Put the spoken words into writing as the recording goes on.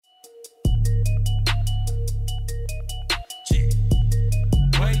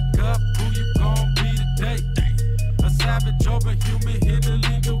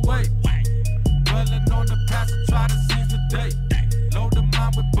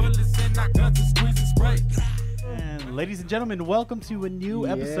ladies and gentlemen, welcome to a new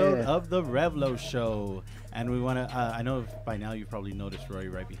episode of the Revlo Show. And we want to, I know by now you've probably noticed Roy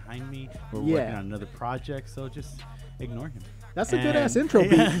right behind me. We're working on another project, so just ignore him. That's a good-ass intro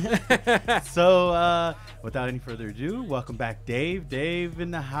beat. So, without any further ado, welcome back, Dave. Dave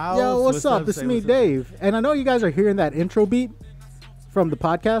in the house. Yo, what's up? This is me, Dave. And I know you guys are hearing that intro beat from the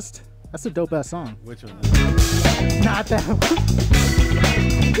podcast. That's a dope-ass song. Which one? Not that one.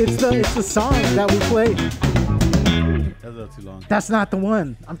 It's the song that we play. That's a little too long. That's not the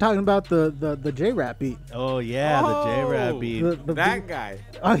one. I'm talking about the Jrat beat. Oh, yeah, the Jrat beat. That guy.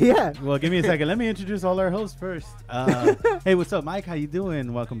 Oh, yeah. Well, give me a second. Let me introduce all our hosts first. Hey, what's up, Mike? How you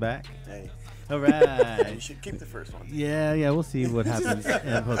doing? Welcome back. Hey. All right. You should keep the first one. Yeah, we'll see what happens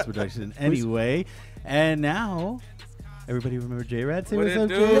in post-production. Anyway, and now, everybody remember Jrat? Say what's up,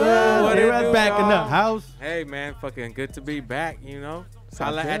 Jrat. Jrat's back in the house. Hey, man, fucking good to be back, you know.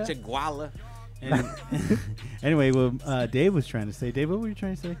 Holla at your guala. Anyway, well, Dave was trying to say. Dave, what were you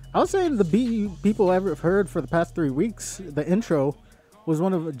trying to say? I was saying the beat people ever heard for the past 3 weeks, the intro, was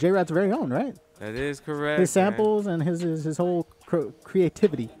one of Jrat's very own, right? That is correct. His samples and his whole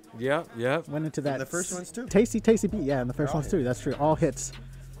creativity. Yep. Went into that. And the first ones too. Tasty beat. Yeah, and the first ones too. That's true. All hits.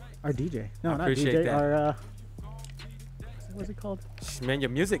 Our DJ. No, not DJ. that. Our what's it called? Man, your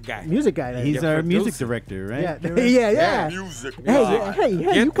music guy. Music guy. There. He's our music director, right? Yeah. Music. Hey,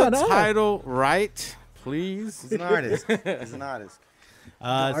 Get you the cut off. title right, please. He's an artist. He's an artist.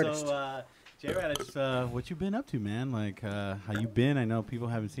 So, Jrat, what you been up to, man? Like, how you been? I know people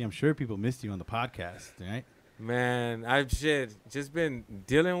haven't seen. I'm sure people missed you on the podcast, right? Man, I've just been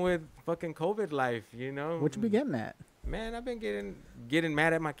dealing with fucking COVID life, you know. What you be getting at? Man, I've been getting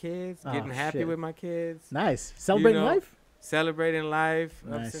mad at my kids, getting happy shit. with my kids. Nice. Celebrating life? Celebrating life,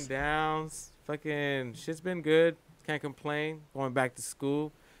 Nice. ups and downs. Fucking shit's been good. Can't complain. Going back to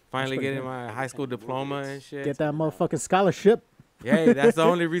school. Finally pretty getting good. my high school diploma and shit. Get that motherfucking scholarship. Yeah, that's the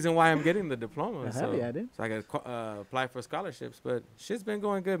only reason why I'm getting the diploma. Hell yeah, dude. So I got to apply for scholarships. But shit's been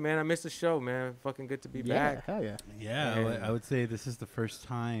going good, man. I missed the show, man. Fucking good to be back. Hell yeah. Yeah, I would say this is the first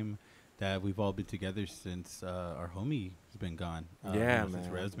time that we've all been together since our homie has been gone. Since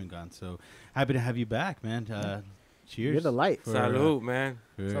man. Rev's been gone. So happy to have you back, man. Cheers. You're the light. Salute, man.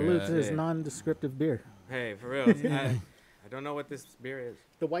 Salute to this non-descriptive beer. Hey, for real. I don't know what this beer is.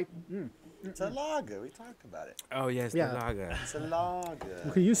 The white. It's a lager. We talked about it. Oh, yes, Yeah. the lager. It's a lager.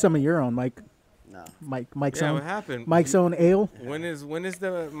 We could use some of your own, Mike. No. Mike's Yeah, own. what happened? Mike's own ale. When is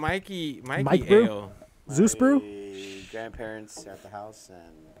the Mikey Mike brew? ale? Zeus brew? My grandparents are at the house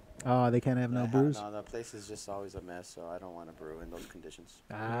and Oh, they can't have no brews. No, the place is just always a mess, so I don't want to brew in those conditions.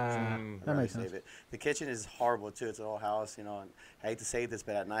 That I'd rather makes sense. save it. The kitchen is horrible too. It's an old house, you know. And I hate to say this,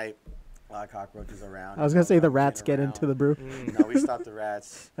 but at night, a lot of cockroaches around. I was gonna say the rats get into the brew. No, we stopped the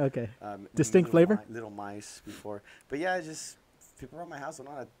rats. Okay. Distinct little flavor? Little mice before, but yeah, just people around my house don't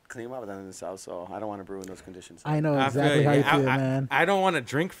know how to clean them up in this house, so I don't want to brew in those conditions. I know I exactly feel how you. you feel, man. I don't want to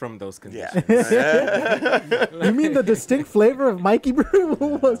drink from those conditions. Yeah. You mean the distinct flavor of Mikey brew?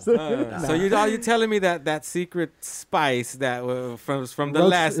 What was it? So you telling me that secret spice that from the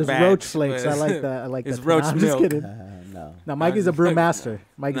last is batch roach flakes. I was- like that. I like is that. roach I'm just milk. kidding. No. No, Mikey's a brew master.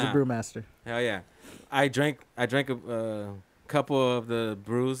 Mikey's a Nah. brew master. Hell yeah. I drank a couple of the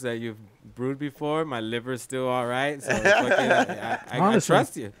brews that you've brewed before. My liver's still all right. So I Honestly.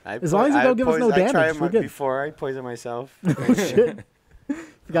 trust you. As long as you don't give us no damage, I tried we're good. before I poisoned myself. Oh, shit.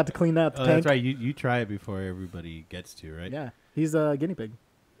 Forgot to clean out the Oh, tank. that's right. You try it before everybody gets to, right? Yeah. He's a guinea pig.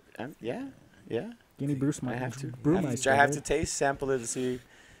 Yeah. Guinea brew I have to. Brewmeister, I have right? to taste, sample it to see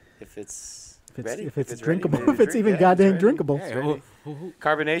if it's ready. If it's ready, drinkable. ready to If it's drink. even Yeah, goddamn ready. drinkable. Hey, ready. who-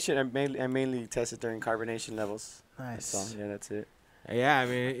 Carbonation. I mainly test it during carbonation levels. Nice. So yeah, that's it. Yeah, I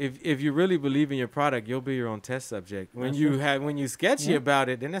mean, if you really believe in your product, you'll be your own test subject. When you sketchy Yeah. about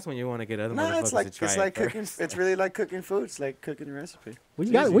it, then that's when you want to get other No, motherfuckers it's like to try it's it like first. cooking. It's really like cooking food. It's like cooking a recipe. What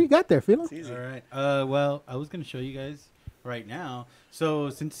you It's got? easy. What you got there, Philo? It's easy. All right. Well, I was going to show you guys right now. So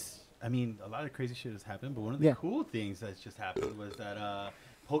since, I mean, a lot of crazy shit has happened, but one of the cool things that's just happened was that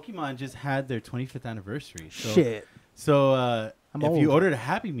Pokemon just had their 25th anniversary. So, Shit. So I'm if old. you ordered a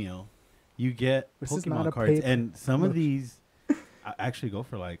Happy Meal, you get This is not Pokemon a cards. paid And some of promotion. these actually go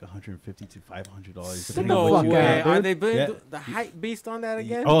for like $150 to $500. depending the on No what fuck you way. out, get. dude. Are they putting Yeah. the hype beast on that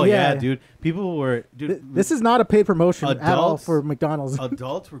again? Oh, yeah, Yeah. dude. People were... Dude, This is not a paid promotion at all Adults- for McDonald's.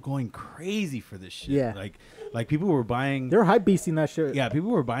 adults were going crazy for this shit. Yeah. Like people were buying... They're hype beasting that shit. Yeah, people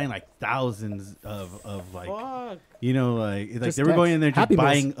were buying like thousands of like, Fuck. you know, like Just they were going in there just Happy Meals.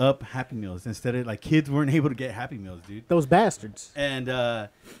 buying up Happy Meals instead of like kids weren't able to get Happy Meals, dude. Those bastards. And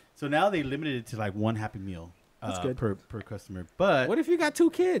so now they limited it to like one Happy Meal. good. per customer. But What if you got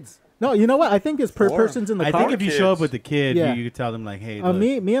 2 kids? No, you know what? I think it's per 4. person's in the I car. think if you show up with the kid, Yeah. you could tell them like, hey, look.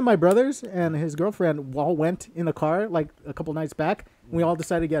 me and my brothers and his girlfriend all went in the car like a couple nights back. And we all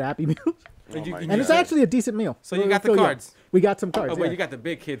decided to get Happy Meals, and it's actually a decent meal. So you got the It'll fill cards? up. We got some cards. Oh, wait, yeah. you got the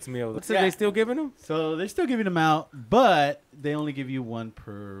big kids meal. So Yeah. they still giving them? So they're still giving them out, but they only give you one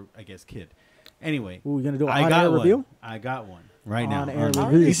per, I guess, kid. Anyway, Ooh, we're gonna do an I on-air got one. review? I got one right now. On-air How are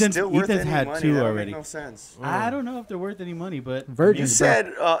review. they Ethan's, still worth Ethan's any had money? 2 That don't already. Make no sense. I don't know if they're worth any money, but Virgin. You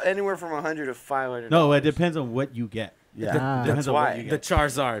said anywhere from 100 to 500. no, it depends on what you get. Yeah, Depends that's on why. what you The get.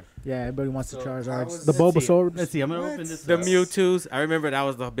 Charizard. Yeah, everybody wants the So, Charizards. The Let's see. Bulbasaurs. Let's see. I'm gonna What? open this. The up. Mewtwo's. I remember that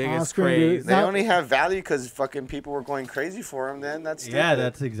was the biggest screen, craze. dude. They Now- only have value because fucking people were going crazy for them. Then that's stupid. Yeah,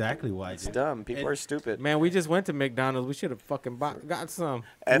 that's exactly why. It's Dude. dumb. People are stupid. Man, we just went to McDonald's. We should have fucking got some.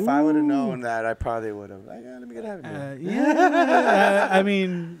 If I would have known that, I probably would have. Like, let me get a Happy Meal. Yeah, I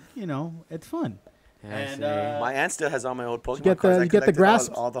mean, it's fun. And My aunt still has all my old Pokemon get cards. the- I you get the collected grass-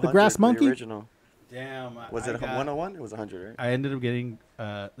 all the the grass 100, monkey? The original. damn, Was I it got- 101? It was 100, right? I ended up getting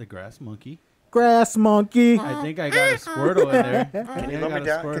the grass monkey. Grass monkey. I think I got a Squirtle in there. Can you lower me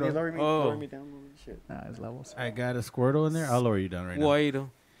down? Can you lower me, lower me down? Lower me? Shit. Nah, his levels. I got a Squirtle in there. I'll lower you down right now. Wait.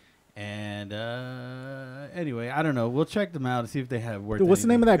 And anyway, I don't know. We'll check them out and see if they have worth. Dude, what's the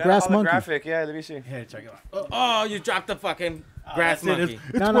name of that Got grass a monkey? holographic. Yeah, let me see. Here, check it out. Oh, you dropped the fucking grass that's it. monkey.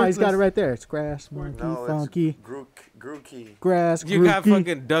 It's No, he's got worthless. it right there. It's grass monkey, No, funky, it's Grookey, grass, You got Grookey,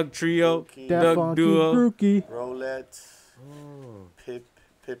 fucking Doug Trio, Grookey, that Doug funky, Duo. Grookey, Roulette,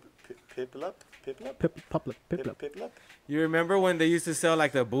 Piplup, Piplup. You remember when they used to sell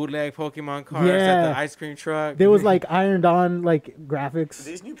like the bootleg Pokemon cards at Yeah. the ice cream truck? There was like ironed on like graphics,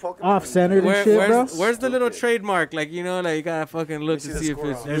 These new Pokemon. off-centered and shit, bro. where's the little trademark? Like, you know, like you gotta fucking look see to the see if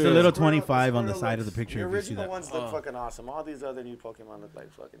squirrel. it's There's a real. little Squirrel- 25 on the Squirrel side of the looks- picture. The If you see original that. ones look fucking awesome. All these other new Pokemon look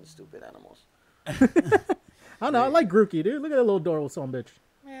like fucking stupid animals. I don't know. I like Grookey, dude. Look at that little adorable son bitch.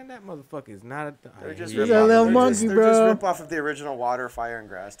 Man, that motherfucker is not a. They're just He's rip a off. little They're monkey, just, they're bro. just rip off of the original water, fire, and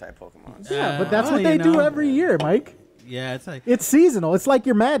grass type Pokemon. Yeah, but that's well, what they you do know. every year, Mike. Yeah, it's like It's seasonal. It's like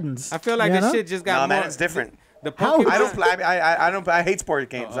your Maddens. I feel like you this know? shit just got No, more. man, it's different. The How? Pokemon. I don't play. I don't. I hate sport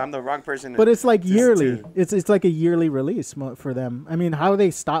games. I'm the wrong person. But it's like Just yearly. to- It's like a yearly release for them. I mean, how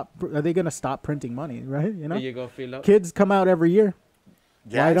they stop? Are they gonna stop printing money? Right? You know, There you go, fill up. kids come out every year.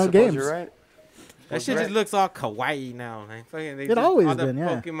 Yeah, Why I don't suppose games? You're right. That shit Right. just looks all kawaii now. Like, fucking, they It just, always all the been,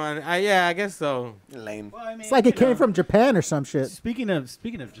 yeah. Pokemon. Yeah, I guess so. Lame. well, I mean, It's like it came from Japan or some shit. Speaking of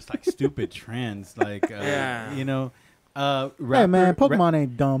just like stupid trends, like Yeah. you know, Hey man, Pokemon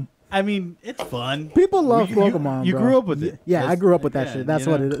ain't dumb. I mean, it's fun. People love You- Pokemon. You bro. grew up with it. Yeah, I That's- grew up with that yeah, shit. That's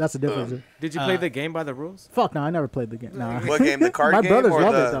you what. know? That's the difference. Did you play the game by the rules? Fuck no, I never played the game. Nah. What game? The card My game brothers or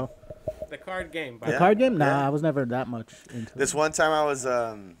love the? it though. The card game. By The Yeah. card game? Nah, Yeah. I was never that much into This it. one time I was.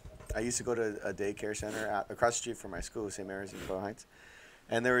 I used to go to a daycare center across the street from my school, St. Mary's in Boyle Heights,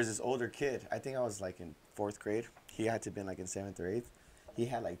 and there was this older kid. I think I was like in 4th grade. He had to have been like in 7th or 8th. He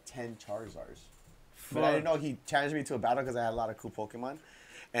had like 10 Charizards. But I didn't know he challenged me to a battle because I had a lot of cool Pokemon.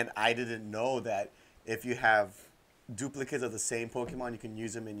 And I didn't know that if you have duplicates of the same Pokemon, you can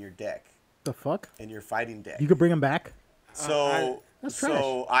use them in your deck, The fuck? in your fighting deck. You could bring them back? So, That's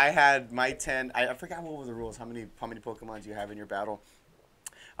so I had my 10. I forgot what were the rules. How many Pokemon do you have in your battle?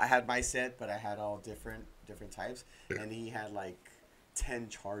 I had my set, but I had all different types, and he had like 10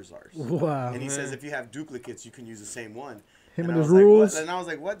 Charizards. Wow. And he says if you have duplicates, you can use the same one. Him and and I his was like, rules. what? And I was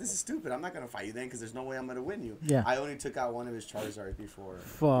like, what? This is stupid. I'm not going to fight you then because there's no way I'm going to win you. Yeah. I only took out one of his Charizards before I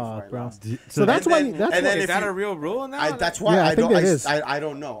Fuck, bro. lost. So that's And why. then- That's and why. then Is if that you- a real rule now? That's why Yeah, I I think don't. that is. I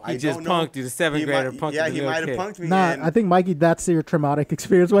don't know. He I just don't know. punked you. The 7th grader punked Yeah, the he little might have kid. punked me. Nah, and I think Mikey, that's your traumatic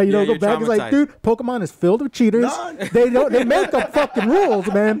experience. Why you Yeah, don't go you're back? It's like, traumatized. dude, Pokemon is filled with cheaters. No. They don't. They make up fucking rules,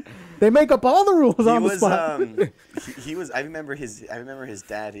 man. They make up all the rules he on the was. spot. He was. I remember his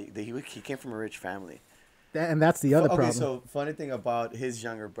dad. He came from a rich family. And that's the other Okay, problem. so funny thing about his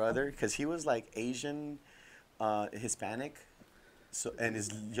younger brother, because he was like Asian, Hispanic, so and his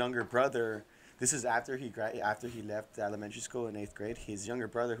younger brother. This is after he left elementary school in 8th grade. His younger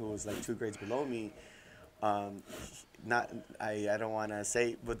brother, who was like 2 grades below me, I don't want to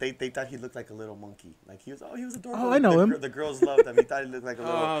say, but they thought he looked like a little monkey. Like he was adorable. Oh, I know him. The girls loved him. He thought he looked like a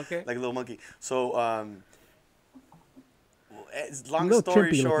little okay. like a little monkey. So long Little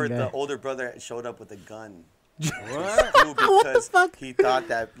story chimpy short, looking guy. the older brother showed up with a gun. What? Because fuck? he thought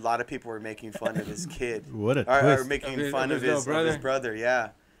that a lot of people were making fun of his kid. What a Or twist. making Of his- fun of of his his, little of his brother, yeah.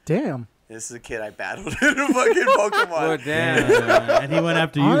 Damn. This is a kid I battled in a fucking Pokemon. Well, damn. Yeah, and he went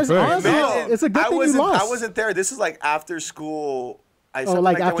after you Honestly, first. it's a good thing you lost. I wasn't there. This is like after school. Something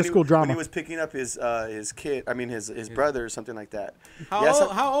like that after when he- school drama. When he was picking up his kid, I mean his brother or something like that. How Yeah, old, so-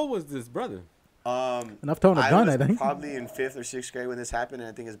 how old was this brother? Enough to own a gun, I think. Probably in 5th or 6th grade when this happened, and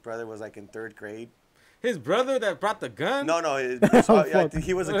I think his brother was like in 3rd grade. His brother that brought the gun? No. I think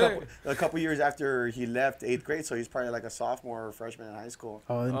he was a couple years after he left 8th grade, so he's probably like a sophomore or freshman in high school.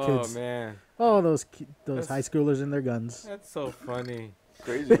 Oh, them kids. Man. Oh, those high schoolers and their guns. That's so funny.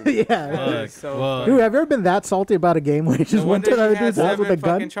 Crazy. Yeah. So Dude, have you ever been that salty about a game where you just went to the other dude's house with a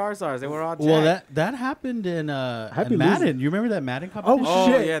gun? Charizards. They were all jacked. Well, that happened in Madden. You remember that Madden competition? Oh,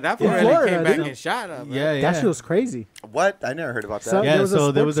 shit. yeah, that In really Florida, came back dude. and shot up. Yeah. That shit was crazy. What? I never heard about that. So- Yeah, there was a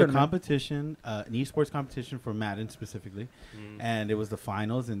so there sports was a tournament. competition, an esports competition for Madden specifically, and it was the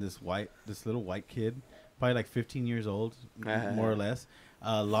finals. And this little white kid, probably like 15 years old, more or less,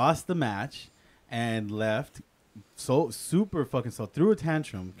 lost the match and left. So threw a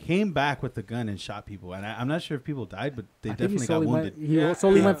tantrum, came back with the gun and shot people. And I'm not sure if people died, but they I think definitely got wounded. He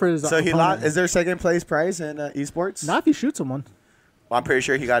solely went for his. So he opponent. lost. Is there 2nd place prize in esports? Not if he shoots someone. Well, I'm pretty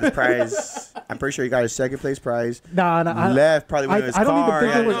sure he got his prize. I'm pretty sure he got his 2nd place prize. Nah, Left probably with his I don't even car.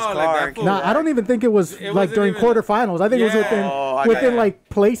 think it Yeah, was- his No, like car. that fool- No, I don't even think it was It like wasn't during even- quarterfinals. I think it was Yeah. within like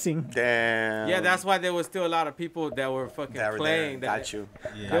placing. Damn. Yeah, that's why there was still a lot of people that were fucking That were playing. there. That Got you.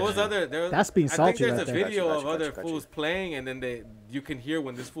 Yeah. There was other. There was, That's being I salty think there's right a there. video Gotcha, of other gotcha. fools playing, and then you can hear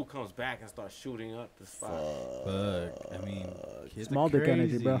when this fool comes back and starts shooting up the spot. Fuck. I mean, kids Small are dick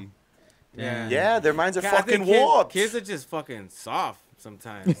energy, bro. crazy. Yeah. Yeah, their minds are I think fucking warped. Kids are just fucking soft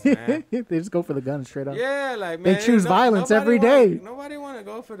sometimes, man. They just go for the gun straight up. Yeah, like man, choose violence every nobody day. Nobody want to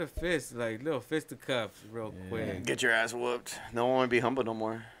go for the fist, like little fisticuffs, real quick. Get your ass whooped. No one want to be humble no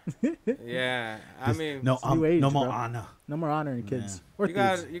more. Yeah, I mean, No, new age, no more bro. honor. No more honoring kids. Or you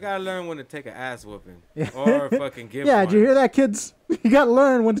thieves. gotta learn when to take an ass whooping Yeah. or fucking give. Yeah, one. did you hear that, kids? You gotta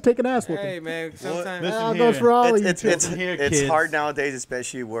learn when to take an ass whooping. Hey man, sometimes Listen That here. goes for all of you. It's children. Here, it's kids. hard nowadays,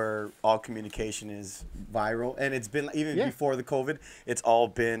 especially where all communication is viral, and it's been even Yeah. before the COVID. It's all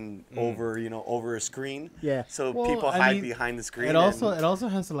been over over a screen. Yeah. So Well, people I hide mean, behind the screen. It also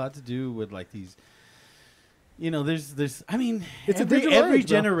has a lot to do with like these. There's I mean, It's a every digital age,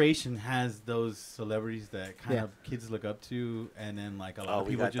 bro. generation has those celebrities that kind Yeah. of kids look up to, and then like a lot Oh, of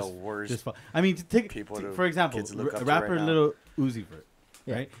we people got the just worst I mean, to take people to- for example, kids to look up to rapper right now. Little Uzi Vert,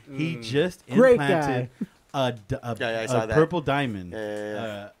 Yeah. right? He just Great implanted a I saw that. purple diamond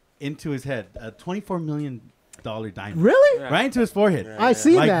Yeah. into his head, a $24 million diamond, Really? Yeah. right into his forehead. Yeah. I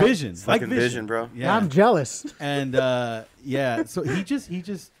seen Like that. Vision, It's like fucking Vision, bro. Yeah, I'm jealous. and yeah, so he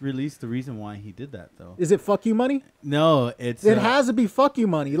just released the reason why he did that though. Is it fuck you money? No, it's It has to be fuck you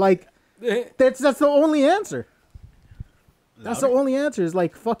money. Like that's the only answer. That's the only answer. Is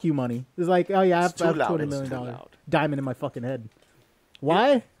like fuck you money. It's like oh yeah, I have It's too loud. $20 It's million too loud. diamond in my fucking head.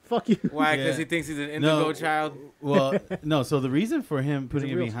 Why? Fuck you. why? Because Yeah. he thinks he's an indigo No. child. Well, no. So the reason for him putting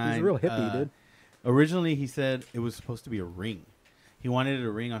He's it a real behind, hippie, dude. Originally, he said it was supposed to be a ring. He wanted a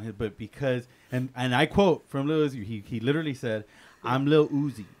ring on his, but because and I quote from Lil Uzi, he literally said, "I'm Lil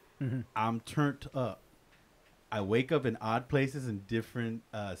Uzi. Mm-hmm. I'm turned up. I wake up in odd places in different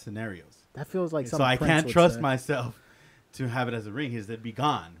scenarios. That feels like So something I Prince can't would trust say. myself to have it as a ring. He said, be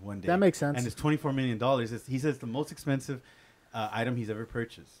gone one day. That makes sense. And it's $24 million. He says the most expensive item he's ever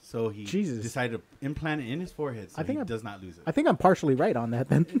purchased. So he Jesus. decided to implant it in his forehead so I think he I'm- does not lose it. I think I'm partially right on that.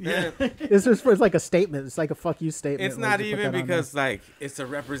 Then Yeah. it's just it's like a statement. It's like a fuck you statement. It's like, not to put even that on there. because like it's a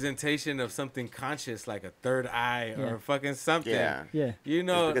representation of something conscious, like a third eye Yeah. or fucking something. Yeah. Yeah. You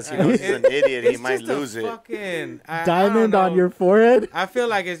know, Because he knows he's an idiot, he it's might just a lose it. fucking, I Diamond don't on know. your forehead. I feel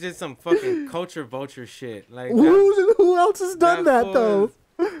like it's just some fucking culture vulture shit. Like Who else has done that that though?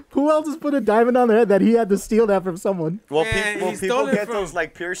 Who else has put a diamond on their head that he had to steal that from someone? Well, Man, people he stole it get from- those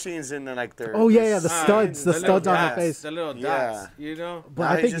like piercings in like their. Oh yeah, yeah, the Ah, studs, the the studs little on their dots, face. the little Yeah. dots. You know, But Now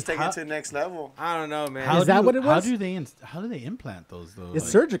I he's think just taking how- it to the next level. I don't know, man. Is that what it How was? do they implant those though? It's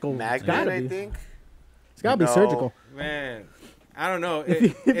Like, surgical. It's Magnet, gotta I be. think. It's gotta be No. surgical. Man, I don't know. If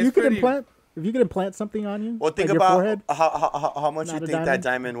you It's could pretty- implant, if you could implant something on you, Well, think like your about forehead, how much Not you a think that diamond?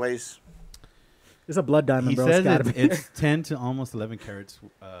 diamond weighs. it's a blood diamond, He bro. says It's gotta be. it's 10 to almost 11 carats.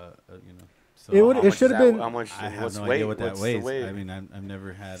 So It would- How it much should is have that? been- How much? I have what's no weight? idea what that What's the weighs. weight? I mean, I've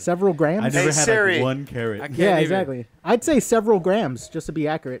never had. Several grams. I've never had Siri. like 1 carat. I can't Yeah, even- exactly. I'd say several grams just to be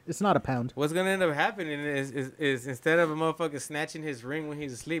accurate. It's not a pound. What's gonna end up happening is instead of a motherfucker snatching his ring when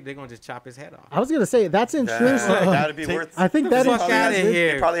he's asleep, they're gonna just chop his head off. I was gonna say that's insurance. That'd be Take- worth. I think Get that the fuck insures. outta it.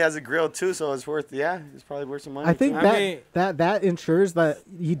 here. It probably has a grill too, so it's worth. Yeah, it's probably worth some money. I think too. I mean- that ensures that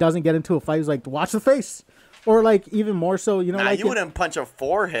he doesn't get into a fight. He's like, watch the face, or like even more so, you know, Nah, like you wouldn't punch a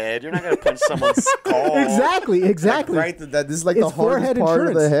forehead. You're not gonna punch someone's skull. exactly. Like, right. This is like It's the hardest forehead part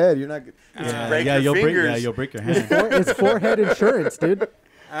of the insurance. head. You're not. Yeah, break yeah, your fingers. you'll break your hand. It's forehead insurance, dude.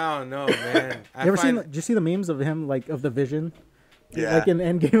 I don't know, man. You ever seen? Did you see the memes of him like of the Vision, Yeah. Like in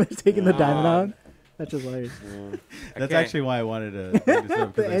Endgame, he's taking the diamond out. That's just hilarious. That's actually why I wanted to bring this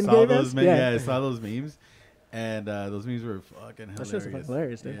up, because I saw Endgame those is? memes. Yeah. Yeah, I saw those memes, and those memes were fucking hilarious. That's just fucking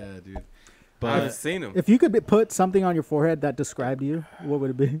hilarious, dude. Yeah, dude. I But haven't seen him. If you could put something on your forehead that described you, what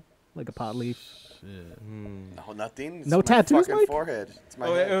would it be? Like a pot leaf. shit. No, nothing. It's No my tattoos, fucking Mike? forehead. It's my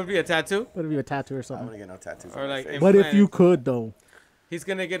Oh, it head. would be a tattoo. What if you a tattoo or I something? want to get no tattoos. Or on my like face. What if implant. you could though? He's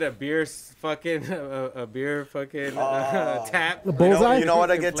gonna get a beer fucking tap. The bullseye? You know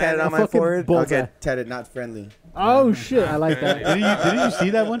what I get tatted on A my fucking forehead? I'll bullseye. get tatted not friendly. Oh shit, I like that. Didn't you see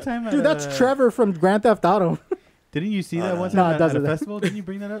that one time? Dude, that's Trevor from Grand Theft Auto. Didn't you see that one No, time it at doesn't. a festival? Didn't you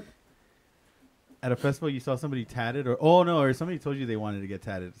bring that up? At a festival, you saw somebody tatted, or somebody told you they wanted to get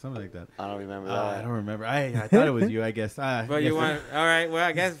tatted, something like that. I don't remember I that. don't remember. I thought it was you. I guess. But you want? All right. Well,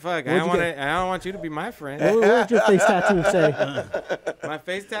 I guess fuck. I What'd don't you want get? to. I don't want you to be my friend. What would your face tattoo say? My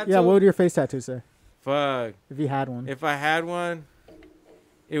face tattoo. Yeah, what would your face tattoo say? Fuck. If you had one. If I had one,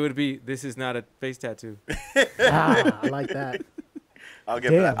 it would be. This is not a face tattoo. I like that. I'll get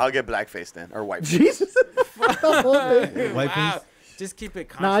Damn. I'll get blackface then or white. Jesus. The whole thing. White Wow. face? Just keep it.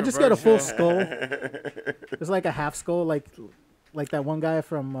 No, I just got a full controversial. skull. It's like a half skull, like that one guy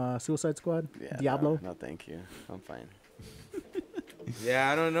from Suicide Squad, Yeah, Diablo. No, thank you. I'm fine.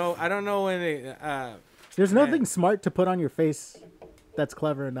 Yeah, I don't know. I don't know when it. There's Man. nothing smart to put on your face that's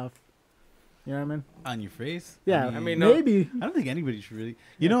clever enough. You know what I mean? On your face? Yeah, I mean, no. maybe. I don't think anybody should really.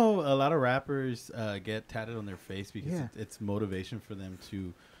 You know, a lot of rappers get tatted on their face because Yeah. it's motivation for them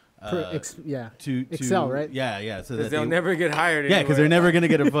to. Yeah. To excel, right? Yeah, yeah. So Because that they'll never get hired. Yeah, because anywhere. they're never gonna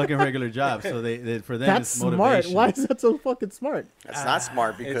get a fucking regular job. So they for them That's it's smart. motivation. Why is that so fucking smart? That's not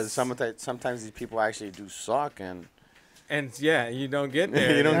smart because it's- sometimes these people actually do suck and And yeah, you don't get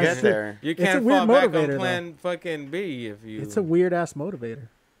there. you don't That's get true. there. You It's a can't weird fall back motivator, on plan fucking B if you. It's a weird ass motivator.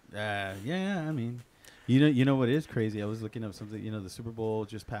 Yeah. I mean, you know what is crazy? I was looking up something. You know, the Super Bowl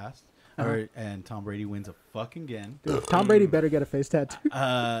just passed, and Tom Brady wins a fucking again. Dude, Tom Brady better get a face tattoo.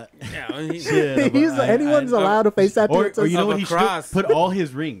 Yeah, Shit, Anyone's allowed a face tattoo. Or you know Of what? a He should cross. put all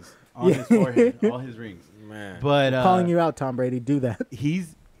his rings on his forehead. All his rings. man. But calling you out, Tom Brady. Do that.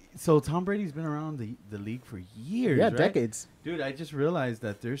 Tom Brady's been around the league for years. Yeah, right? decades. Dude, I just realized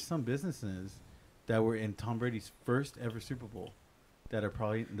that there's some businesses that were in Tom Brady's first ever Super Bowl that are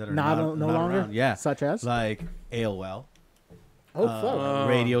Not no longer. around. Yeah, Such as. like AOL, Oh fuck.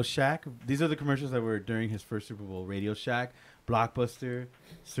 Radio Shack. These are the commercials that were during his first Super Bowl. Radio Shack, Blockbuster,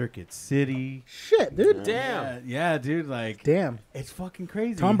 Circuit City. Shit, dude. Damn. Yeah, dude. Like, Damn. it's fucking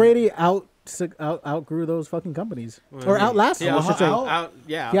crazy. Tom Brady outgrew those fucking companies, Well, or he- outlasted. he I should say.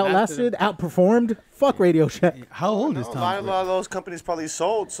 He outlasted, outperformed. Fuck Radio Shack. How old No, is a Tom lot Brady? of those companies probably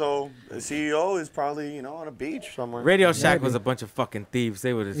sold, so the CEO is probably on a beach somewhere. Radio Shack Maybe. was a bunch of fucking thieves.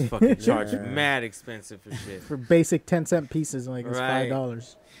 They would just fucking charge mad expensive for shit. For basic 10-cent pieces, like it's Right.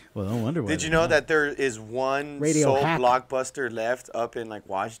 $5. Well, no wonder. Why Did they you know don't. that there is one Radio sold Hack. Blockbuster left up in like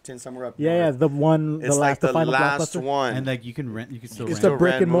Washington, somewhere up Yeah, north? the one, It's like the the final last blockbuster. one. And like you can rent, you can still It's rent. the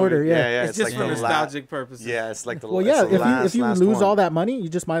brick and mortar, movie. yeah. It's just like for the nostalgic purposes. Yeah, it's like the. Well, it's yeah, the if you last lose one. all that money, you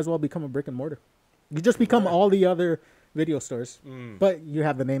just might as well become a brick and mortar. You just become all the other video stores, but you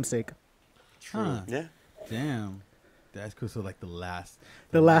have the namesake. Huh. Yeah. Damn. That's cool. So like the last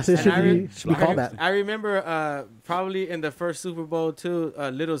It should And be called that. I remember probably in the first Super Bowl too,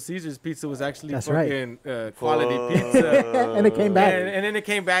 Little Caesars pizza was actually That's right. fucking quality pizza. And it came back. And then it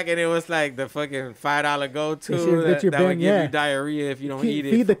came back and it was like the fucking $5 go-to Get your that bin, would give yeah. you diarrhea if you don't eat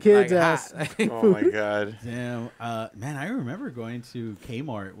it. Feed the kids like, ass. hot. Oh my god. Damn, man, I remember going to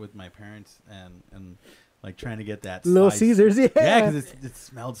Kmart with my parents and like trying to get that Little slice. Caesars, yeah. Yeah, because it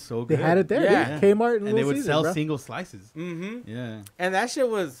smelled so They good. had it there. Yeah. Yeah. Kmart and and they Little would Caesars, sell bro. single slices. Mm-hmm. Yeah, And that shit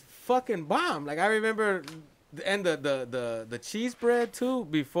was fucking bomb. Like I remember, and the cheese bread too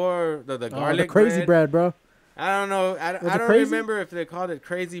before the Oh, garlic the crazy bread, bro. I don't know. I Was it don't crazy? remember if they called it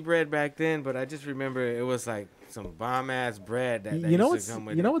crazy bread back then, but I just remember it was like some bomb ass bread that You know used to what's come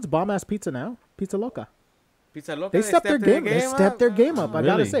with what's bomb ass pizza now? Pizza Loca. Pizza Loca. They stepped their game. They stepped their game up. I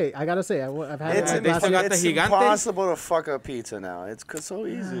gotta Really? say. I've had It's, it they still got the it's gigantes? impossible to fuck up pizza now. It's so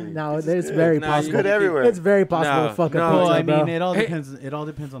easy. No, Pizza's it's good. very No, It's possible. good everywhere. It's very possible No, to fuck no, up well, pizza, I mean, bro. it all Hey. depends. It all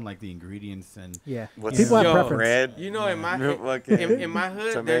depends on like the ingredients and Yeah. What's People have Yo, preference. bread? You know, in my Fucking in my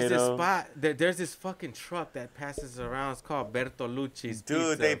hood, there's this tomato. spot. There's this fucking truck that passes around. It's called Bertolucci's Dude,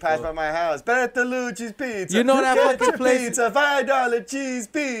 Pizza. they passed fool. by my house. Bertolucci's Pizza. You know that Get fucking your place? Pizza, $5 cheese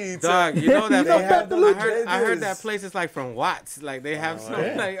pizza. Dog, you know that. You know fucking- Bertolucci. I heard that place is like from Watts. Like they have some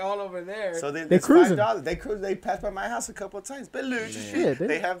like all over there. So They cruising. $5. They cruise. They passed by my house a couple of times. Belucci. Shit,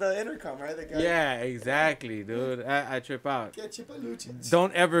 They have the intercom, right? They got Yeah, exactly, dude. I trip out. Get your Belucci.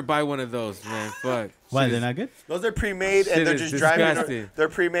 Don't ever buy one of those, man. Fuck. Why, Shit they're is- not good? Those are pre-made, Shit and they're is just driving. disgusting. They're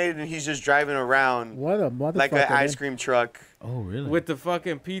pre-made, and he's just driving around What a motherfucker. like an ice dude. cream truck. Oh, really? With the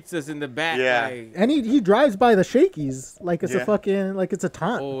fucking pizzas in the back. Yeah. Like, And he drives by the Shakey's like it's Yeah. a fucking like it's a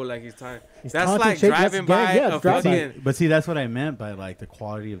taunt. oh, like he's time. He's That's taunting like Shake- driving that's by gang- yeah, a drive by. fucking. But see, that's what I meant by like the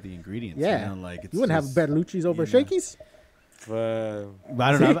quality of the ingredients. Yeah. You know, like it's You wouldn't have just- Berlucci's over you know. Shakey's? Uh, But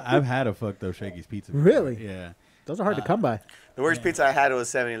I don't know. I've had a fucked up Shakey's pizza. before. Really? Yeah. Those are hard to come by. The worst pizza I had was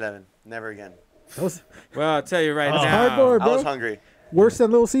 7-Eleven. Never again. Those well, I'll tell you right Oh. now. cardboard, I bro. was hungry. Worse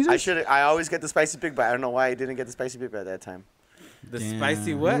than Little Caesars? I should. I always get the spicy big bite. I don't know why I didn't get the spicy big bite at that time. The Damn.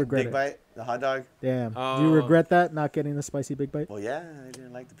 spicy You what? regret Big it. bite, the hot dog. Damn. Do Oh. you regret that, not getting the spicy big bite? Well, yeah, I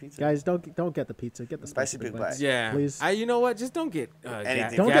didn't like the pizza. Guys, don't get the pizza. Get the Spicy spicy big bite. bite. Yeah. Please. You know what? Just don't get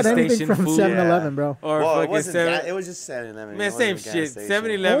Anything. Don't gas get anything station from food 7-Eleven, Yeah. bro. or Well, it fucking wasn't. seven. It was just 7-Eleven. Man, It same wasn't a gas shit. station.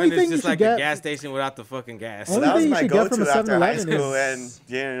 7-Eleven Only is thing you just should like get- a gas station without the fucking gas. Only That was thing you my should get from go-to a after high 7-Eleven school, is-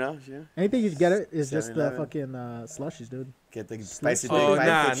 and you know, Anything you get it is just the 7-Eleven. fucking slushies, dude. get the spicy big Oh bite,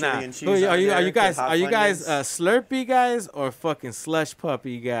 nah, put chili nah. and cheese Who, on are you there, guys put hot are you guys Funyuns. Slurpee guys or fucking slush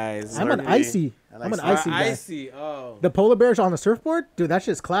puppy guys? I'm an Slurpee. icy. I like I'm an Slurpee. icy guy. Icy. Oh. The polar bears on the surfboard, dude. That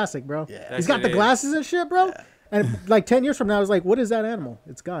shit's classic, bro. Yeah. That He's got shit the is. glasses and shit, bro. Yeah. And like 10 years from now, I was like, what is that animal?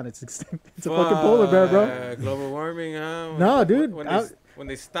 It's gone. It's extinct. It's a fucking polar bear, bro. Global warming, huh? No, dude, When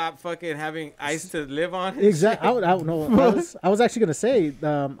they stop fucking having ice to live on. and Exactly. shit. I don't know. I was actually gonna say,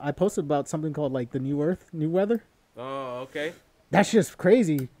 I posted about something called like the new Earth, new weather. Oh, okay. That's just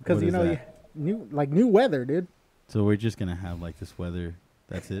crazy because What you is know, that? new weather, dude. So we're just gonna have like this weather.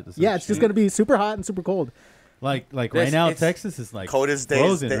 That's it. That's Yeah, what it's just shit. gonna be super hot and super cold. like right That's- now. it's- Texas is like Coldest days.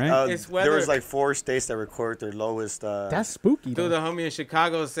 frozen, right? It's There was weather. like 4 states that record their lowest. That's spooky. Dude, Though. the homie in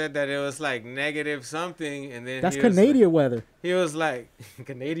Chicago said that it was like negative something, and then That's he was Canadian weather. He was like,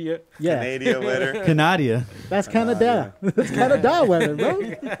 Canadian. Yeah, Canadian weather. Canadia. that's Canada. That's Canada weather, bro.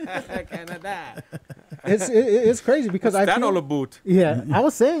 Canada. It's crazy because I That feel, all about. Yeah, I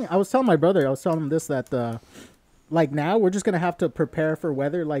was telling my brother, I was telling him this that like now we're just gonna have to prepare for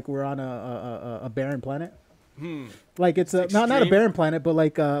weather like we're on a barren planet. Like it's not a extreme. barren planet, but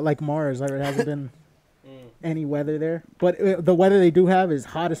like Mars. There hasn't been any weather there, but the weather they do have is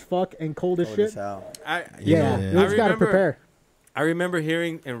hot as fuck and cold as Cold shit. as hell. Yeah, Yeah. you just gotta prepare. I remember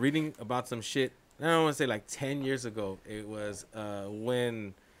hearing and reading about some shit. I don't want to say like 10 years ago. It was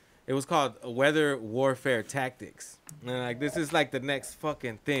when it was called weather warfare tactics. And like this is like the next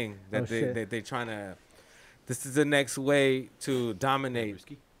fucking thing that Oh, shit. they trying to. This is the next way to dominate.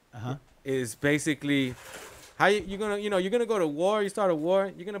 Uh-huh. Is basically how you're gonna you're gonna go to war. You start a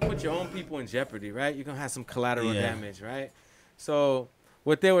war. You're gonna put your own people in jeopardy, right? You're gonna have some collateral Yeah. damage, right? So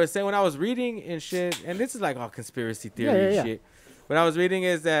what they were saying when I was reading and shit, and this is like all conspiracy theory Yeah. shit. What I was reading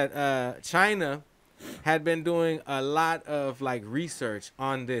is that China had been doing a lot of like research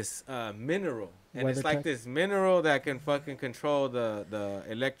on this mineral, and Weather it's like tech? this mineral that can fucking control the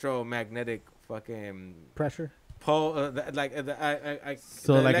electromagnetic fucking Pressure. pole, So the like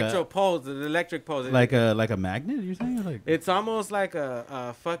electro poles, the electric poles. Like a magnet. You're saying? Or like It's almost like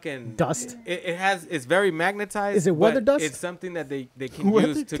a fucking Dust? It's very magnetized. Is it weather but dust? It's something that they can Weather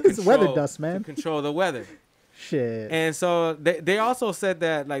use to dust? It's control weather dust, man. to control the weather. Shit. And so they also said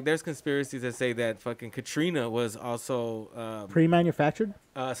that like there's conspiracies that say that fucking Katrina was also Pre-manufactured.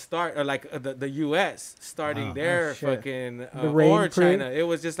 the U.S. starting Wow. their Oh, shit. fucking The rain or pre- China. It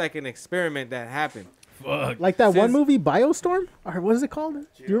was just like an experiment that happened. fuck. Like that one Since- movie, Biostorm? Or what is it called?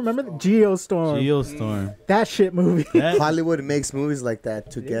 Do you remember? Geostorm. Geostorm. That shit movie. That- Hollywood makes movies like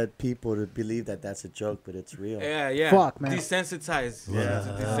that to get people to believe that that's a joke, but it's real. Yeah. Fuck, man. Desensitized.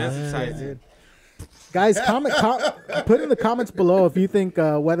 Yeah. Desensitized. Dude. Guys, put in the comments below if you think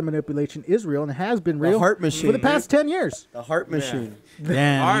weather manipulation is real and has been real heart for machine, the past 10 years. The heart machine.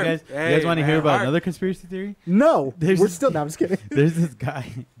 Damn, Art. you guys Hey, want to man, hear about art. another conspiracy theory? No, There's we're this- still. No, I'm just kidding. There's this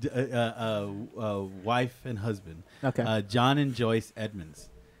guy, wife and husband, Okay. John and Joyce Edmonds.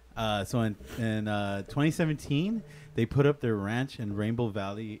 So in 2017, they put up their ranch in Rainbow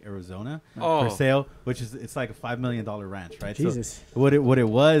Valley, Arizona, Oh. for sale, it's like a $5 million ranch, right? Jesus. So what it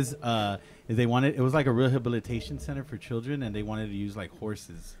was is it was like a rehabilitation center for children, and they wanted to use like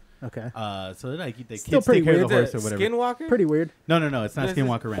horses. Okay. So like the Still kids pretty take care of weird. the horse or whatever. Skinwalker? Pretty weird. No, it's not This is-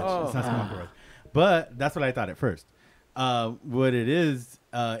 Skinwalker Ranch. oh. It's not Skinwalker Ranch. But that's what I thought at first. What it is,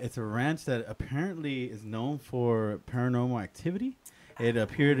 it's a ranch that apparently is known for paranormal activity. It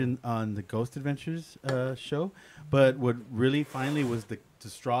appeared on the Ghost Adventures show. But what really finally was the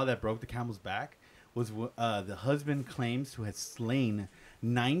straw that broke the camel's back was the husband claims to have slain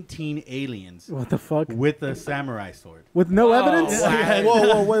 19 aliens What the fuck? with a samurai sword. With no evidence? Yeah.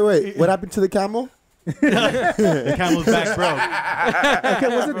 Whoa, wait. What happened to the camel? The camel's back broke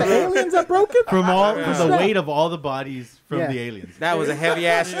Okay, was it the aliens that broke it? from the weight of all the bodies from Yeah. the aliens. That was a heavy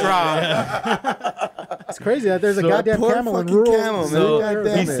ass straw. It's crazy that there's a So- goddamn Poor camel in fucking rural. camel, man. So God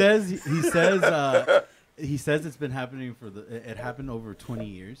damn it. he says it's been happening it happened over 20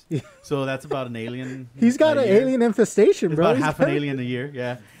 years. So that's about an alien. He's got a an year. alien infestation, It's bro. about He's half an got- alien a year,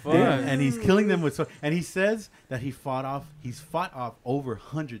 yeah. Fuck. And he's killing them with and he says that he's fought off over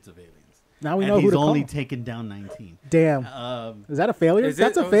hundreds of aliens. Now we And know who he's to only call. taken down 19. Damn. Is that a failure? Is it-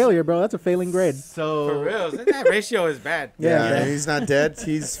 That's a failure, bro. That's a failing grade. So For real, that ratio is bad. Yeah. Yeah, he's not dead.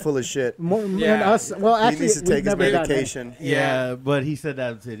 He's full of shit. More, Yeah. and us. Well, He actually, needs to we've take his never gotten it. medication. Yeah, but he said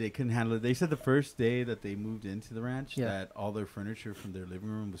that they couldn't handle it. They said the first day that they moved into the ranch Yeah. that all their furniture from their living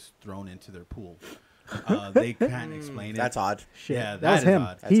room was thrown into their pool. They can't explain it. That's odd. Shit. Yeah, that was that is him.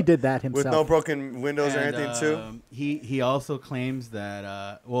 odd. He did that himself. With no broken windows or And, anything, too? He also claims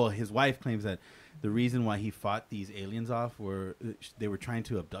that his wife claims that the reason why he fought these aliens off were they were trying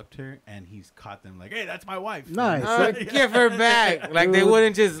to abduct her, and he's caught them like, hey, that's my wife. Nice. Give her back. Like they Dude.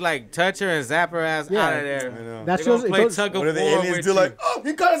 wouldn't just like touch her and zap her ass Yeah. out of I there. know. That They shows gonna it play goes, tug of What do the war aliens with do? you. Like, oh,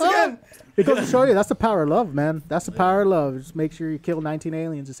 he caught us again. it goes to show you that's the power of love, man. That's the power of love. Just make sure you kill 19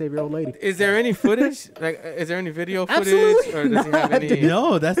 aliens to save your old lady. Is there any footage? Like, is there any video footage, Absolutely or does he have not, any? dude.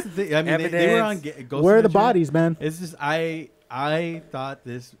 No, that's the thing. I mean, they were on Ghost Where are the Adventure. bodies, man? It's just I thought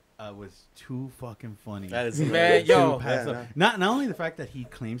this was too fucking funny. That is Man, hilarious. yo. Pass Yeah, up. no. Not only the fact that he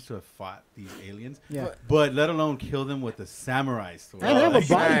claims to have fought these aliens, Yeah. but let alone kill them with a samurai sword. I have a Like,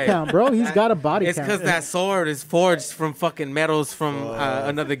 body right. count, bro. He's got a body It's count. because that sword is forged from fucking metals from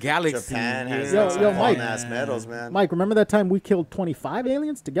another galaxy. Japan has Yo, some yo, Mike. ass medals, man. Mike, remember that time we killed 25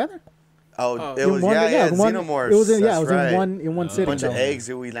 aliens together? Oh, it In was, one- in one- xenomorphs. It was in, That's right. in one A sitting. bunch of though. eggs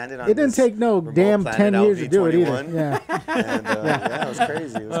that we landed on. It didn't this take no remote damn planet 10 years to do it either. LV-21. Yeah, And, yeah, it was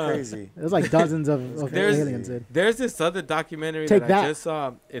crazy. It was crazy. it was like dozens of There's aliens. In. there's this other documentary Take that I that. just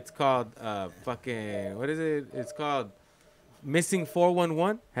saw. It's called fucking what is it? It's called Missing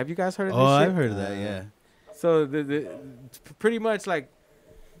 411. Have you guys heard of this? Oh, shit? I've heard of that. Yeah. So pretty much like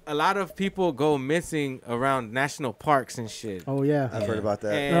a lot of people go missing around national parks and shit. Oh yeah. I've heard about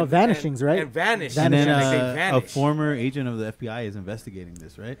that. And, vanishings, right? And vanish. And then Like, they a vanish. former agent of the FBI is investigating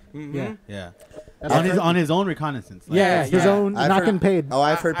this, right? Mhm. Yeah. Yeah. That's On right. on his own reconnaissance. Like, Yeah, his yeah. own I've not heard- getting paid. Oh,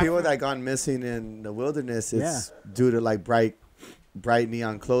 I've heard I've people heard- that gone missing in the wilderness. It's due to like bright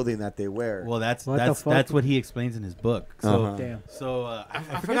neon clothing that they wear. Well, that's What the fuck? that's what he explains in his book. So Uh-huh. Damn. so I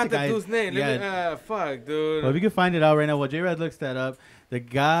forget forgot the guy- dude's name. Yeah. Let me, fuck, dude. Well, if you can find it out right now, while J-Rad looks that up, the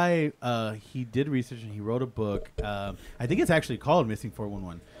guy, he did research and he wrote a book. I think it's actually called Missing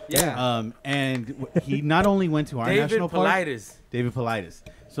 411. yeah. And he not only went to our David national park, Politis. David Politis.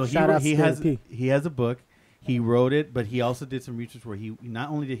 So Shout out he to has P. he has a book. He wrote it, but he also did some research where he not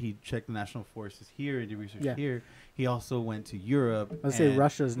only did he check the national forests here and do research Yeah. here, he also went to Europe. Let's say and-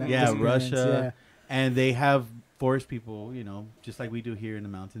 Russia's next. Yeah, experience, Russia. And they have forest people, you know, just like we do here in the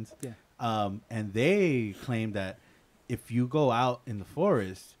mountains. Yeah. And they claim that if you go out in the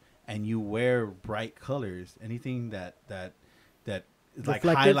forest and you wear bright colors, anything that is like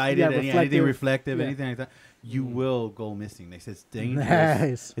Reflective? highlighted, Yeah, anything reflective. reflective, Yeah. anything like that, you will go missing. They say it's dangerous.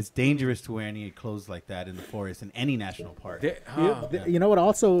 Nice. It's dangerous to wear any clothes like that in the forest in any national park. You know what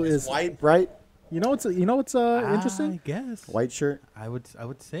also is White, bright, you know what's interesting? I guess. white shirt. I would say.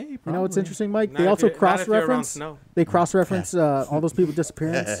 Probably. You know what's interesting, Mike? Not They if also you're- not if you're around cross-reference. snow. They cross-reference all those people's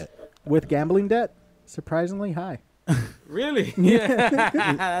disappearance with gambling debt. Surprisingly high. Really? Yeah.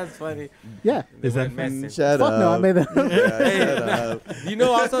 That's funny. Yeah. They Is that went messing. Shut Fuck up. no, I made that. Yeah, shut up. You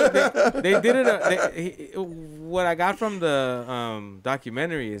know, also they did it. What I got from the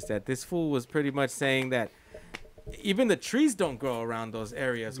documentary is that this fool was pretty much saying that even the trees don't grow around those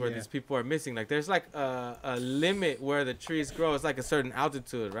areas where these people are missing. Like there's like a limit where the trees grow. It's like a certain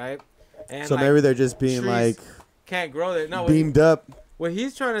altitude, right? And So like, maybe they're just being trees like can't grow there. No, beamed up. what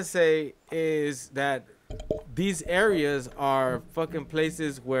he's trying to say is that these areas are fucking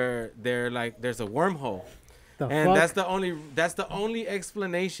places where they're like there's a wormhole. The And fuck? that's the only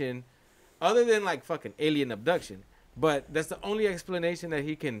explanation other than like fucking alien abduction. But that's the only explanation that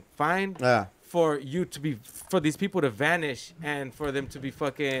he can find Yeah. for these people to vanish and for them to be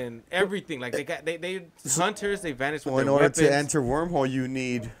fucking everything. Like they hunters, they vanish with Well, in their order weapons. to enter wormhole, you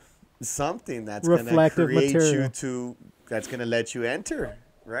need something that's Reflective gonna create material. you to that's gonna let you enter,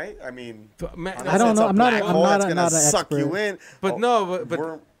 right? I mean, Man, I don't unless know. it's a I'm not. black I'm hole not. that's I'm gonna not an suck expert. you in. But Oh, no, but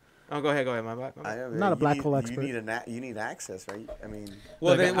worm- Oh, go ahead. My bad. I'm not a black hole expert. You need access, right? I mean,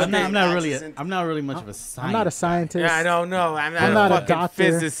 Well, Look, I'm not really much of a scientist. I'm not a scientist. Yeah, I don't know. I'm I'm not not a a fucking doctor.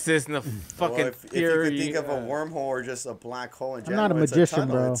 physicist and a fucking well, if you theory. could think of a wormhole or just a black hole in I'm general, not a it's magician,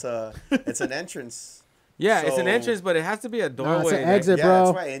 tunnel. bro. It's an entrance. Yeah, it's an So- entrance, but it has to be a Nah, doorway it's an that- exit, Yeah, bro.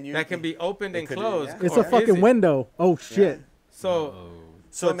 that's right. And that can be opened and could- closed. yeah. It's or a fucking is it? window. Oh shit. So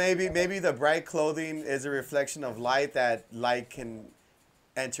So maybe the bright clothing is a reflection of light. That light can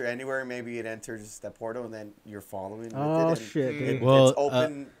enter anywhere. Maybe it enters that portal, and then you're following with Oh it. shit, dude. It's Well,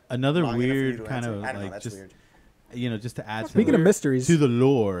 open. another long enough for you weird to kind enter. of I don't know. like That's just weird. just to add Speaking to of mysteries, to the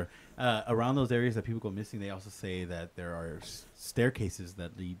lore around those areas that people go missing, they also say that there are staircases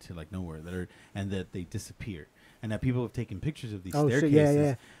that lead to like nowhere and that they disappear, and that people have taken pictures of these Oh, shit,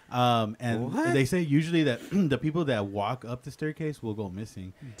 staircases. yeah, And What? they say usually that the people that walk up the staircase will go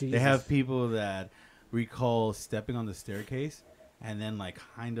missing. They Jesus. have people that recall stepping on the staircase and then like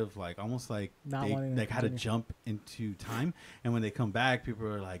kind of like almost like Not they wanting to like had to continue. jump into time, and when they come back, people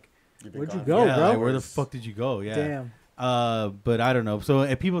are like, You've been Where'd you gone go, yeah, bro? like, where the fuck did you go? Yeah. Damn. But I don't know. So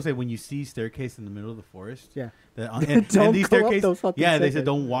if people say when you see staircase in the middle of the forest, Yeah. that Don't and these go up staircase, those fucking yeah, they said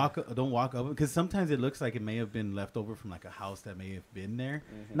staircases. don't walk up because sometimes it looks like it may have been left over from like a house that may have been there.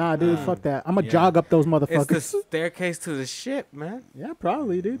 Nah, dude, fuck that. I'm gonna yeah. jog up those it's the motherfuckers. staircase to the ship, man. Yeah,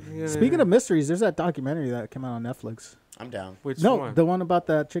 probably, dude. Yeah. Speaking of mysteries, there's that documentary that came out on Netflix. I'm down. Which No, one? the one about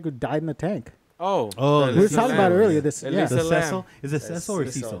that chick who died in the tank. Oh, Oh, We were Lisa talking about it Lamb. earlier. This, yeah, Elisa The Lamb. Cecil is it That's Cecil or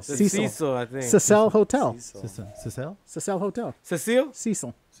Cecil. Cecil? The Cecil. Cecil, I think. Cecil Hotel. Cecil. Cecil? Cecil Hotel. Cecile?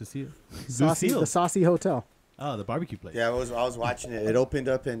 Cecil. Cecil? Saucy, Lucille. the Saucy Hotel. Oh, the barbecue place. Yeah, I was watching it. It opened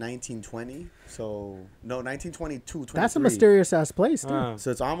up in 1920. So no, 1922. 23. That's a mysterious ass place, dude. So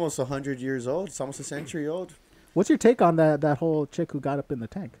it's almost 100 years old. It's almost a century old. What's your take on that whole chick who got up in the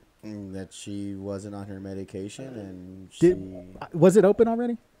tank? That she wasn't on her medication and Was it open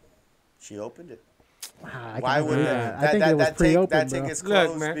already? she opened it. Ah, I Why can't would believe that? I think it was pre-open, that bro. tank is Look,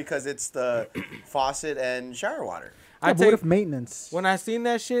 closed man. because it's the faucet and shower water. Yeah, but what if maintenance? When I seen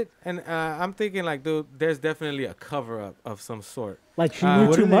that shit, and I'm thinking like, dude, there's definitely a cover up of some sort. Like she Uh, knew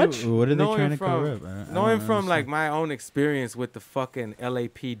what too are they- much? What are they Knowing trying to from- cover up? I Knowing don't from like understand. my own experience with the fucking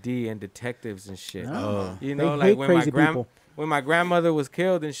LAPD and detectives and shit. Oh. You They know, like hate when my crazy people. when my grandmother was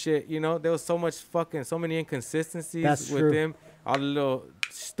killed and shit, you know, there was so many inconsistencies That's with true. them, all the little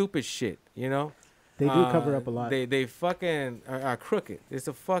stupid shit, you know. They do cover up a lot. They fucking are crooked. It's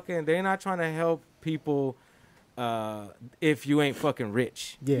a fucking. They're not trying to help people if you ain't fucking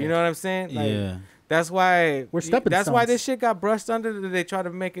rich. Yeah. You know what I'm saying? Like, Yeah. That's why. We're stepping That's why stones. this shit got brushed under. They try to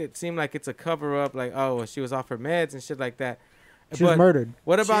make it seem like it's a cover up. Like, oh, well, she was off her meds and shit like that. She was murdered.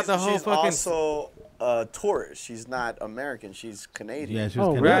 What about she's, the whole she's fucking? also a tourist. She's not American. She's Canadian. Yeah, she was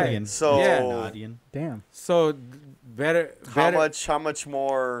Oh, Canadian. right. So- Yeah. Canadian. Damn. So better. How much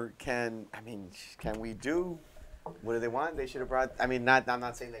more can we do? What do they want? They should have brought. I mean, I'm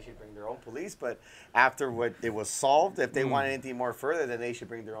not saying they should bring their own police, but after what it was solved, if they want anything more further, then they should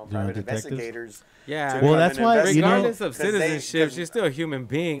bring their own Their own private detectives? investigators. Yeah. to Well, come that's and why, investigate. you know- Regardless of 'Cause they- citizenship, 'cause- she's still a human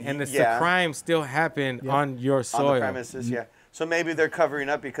being, and the Yeah. crime still happened Yeah. on your on soil. the premises, yeah. So maybe they're covering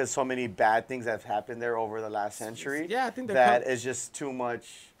up because so many bad things have happened there over the last century. Yeah, I think they're that is just too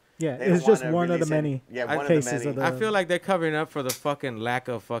much. Yeah, They don't it's just wanna one of the release many Yeah, I- one of the cases many. of the. I feel like they're covering up for the fucking lack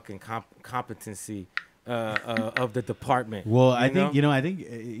of fucking competency of the department. Well, I think know? I think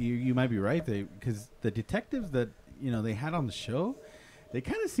you might be right there because the detectives that they had on the show, they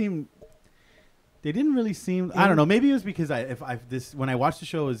kind of seemed. They didn't really seem. I don't know. Maybe it was because when I watched the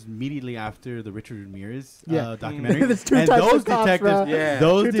show, it was immediately after the Richard Ramirez Yeah. documentary. There's two and types of those cops, detectives, bro. Yeah.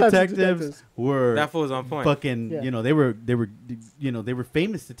 those Two types of detectives detectives. were That fool's on point. fucking. Yeah. They were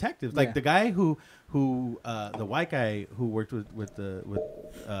famous detectives. Like Yeah. the guy who the white guy who worked with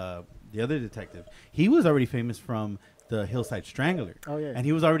the other detective. He was already famous from the Hillside Strangler. Oh, yeah. And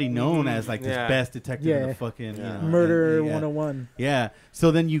he was already known as like this Yeah. best detective in Yeah. the fucking Murder yeah. 101. Yeah.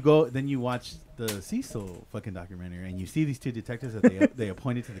 So then you watch the Cecil fucking documentary and you see these two detectives that they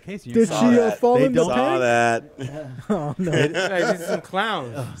appointed to the case. And you're Did like, she Saw that. fall They in the don't- Saw tank? that. Oh no! Like, these some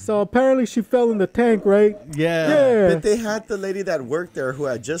clowns. So apparently she fell in the tank, right? yeah. Yeah. But they had the lady that worked there who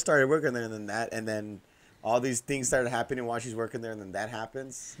had just started working there, and then all these things started happening while she's working there, and then that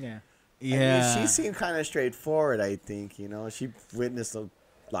happens. Yeah. Yeah. I mean, she seemed kind of straightforward. I think she witnessed a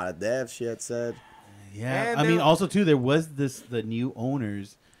lot of deaths. She had said. Yeah. And I there- mean, also too, there was the new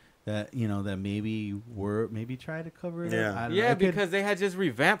owners that that maybe try to cover it. Yeah. up. I don't know. Yeah, It could- because they had just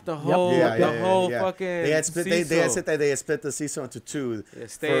revamped the whole Yeah, the whole fucking. They had split. They had Cecil. said that they had split the Cecil into two. Yeah,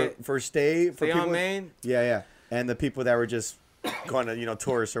 stay For on people. Main. Yeah, and the people that were just going to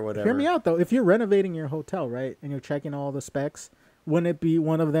tourists or whatever. Hear me out though. If you're renovating your hotel, right, and you're checking all the specs, wouldn't it be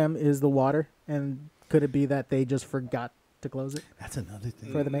one of them is the water, and could it be that they just forgot to close it? That's another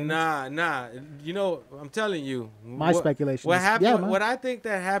thing. For the maintenance? Nah. You know, I'm telling you. My speculation. What is, happened? Yeah, man. What I think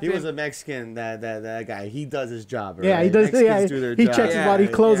that happened. He was a Mexican. That guy. He does his job. Right? Yeah, he does. Mexicans Yeah, do their he job. checks his body. He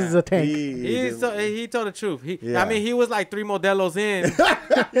closes a tank. He told the truth. Yeah. I mean, he was like 3 Modelos in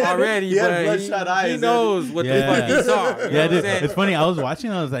already, He had but bloodshot eyes, he knows what the Yeah. fuck he saw. You know Yeah, what I'm dude, saying? it's funny. I was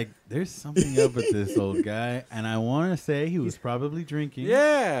watching. I was like, "There's something up with this old guy," and I want to say he was probably drinking.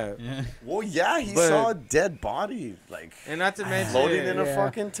 Yeah. Yeah. Well, yeah, he But- saw a dead body like And not to mention, floating in a Yeah.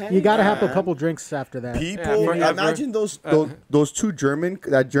 fucking tank. You got to have a man. couple drinks after that. People. forever. Imagine those two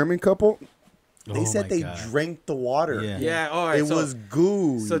that German couple. They Oh said my they God. drank the water. Yeah. Yeah, all right. It was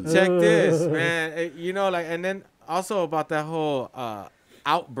goo. So check this, man. You know, like, and then also about that whole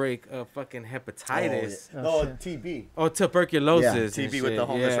outbreak of fucking hepatitis Oh, No, TB. or tuberculosis. Yeah, and TB with shit. the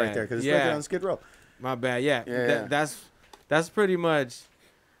homeless Yeah. right there because it's yeah. right there on Skid Row. My bad. Yeah, Yeah. That's pretty much.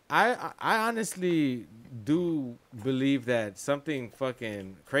 I honestly do believe that something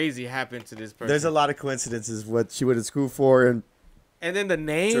fucking crazy happened to this person. There's a lot of coincidences. What she went to school for, and And then the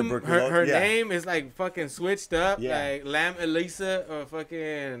name, her Tuberculosis, yeah. name is like fucking switched up, Yeah. like Lam Elisa or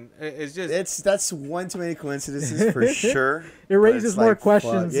fucking. It's just. That's one too many coincidences for sure. It but raises it's more like,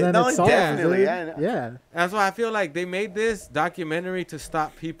 questions fuck. than No, it solves. definitely, dude. yeah, Yeah. That's why I feel like they made this documentary to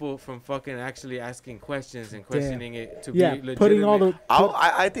stop people from fucking actually asking questions and questioning it to Yeah. be legitimate. Putting all the.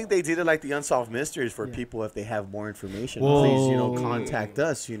 I think they did it like the unsolved mysteries for Yeah. people if they have more information. Whoa. Please, contact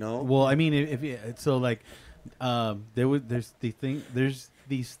us. Well, I mean, if so, like, there's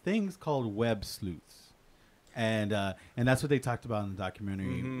these things called web sleuths, and that's what they talked about in the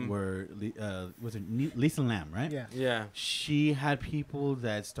documentary. Mhm. Where was it Lisa Lam, right? Yeah. Yeah. She had people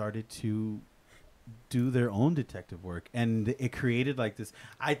that started to do their own detective work, and it created like this.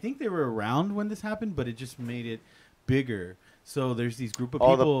 I think they were around when this happened, but it just made it bigger. So there's these group of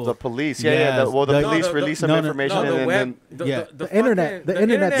people. the police. Yeah, the the- police No, released some no, information No, the and web, then yeah. The internet- the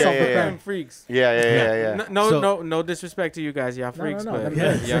internet solved solved the the crime crime. freaks. yeah. No disrespect to you guys, y'all freaks, no, but them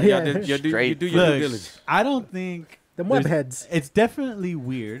yeah, guys. you do your Look, due diligence. I don't think Them web there's- heads. It's definitely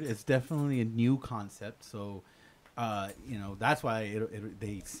weird. It's definitely a new concept. So, that's why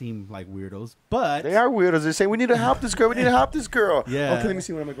they seem like weirdos. But they are weirdos. They say we need to help this girl. We need to help this girl. Yeah. Okay, let me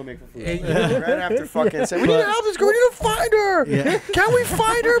see what I'm gonna go make for food. And, right after fucking saying, We need to help this girl. We need to find her. Yeah. Can we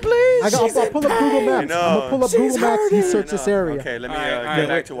find her, please? I'll pull up Google Maps. I'm know. gonna pull up Google Maps. Research this area. Okay, let me all right, get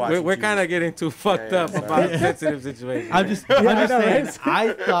back to watching. we're TV. kind of getting too fucked yeah, up sorry. about a sensitive situation. I'm just I know, saying. right?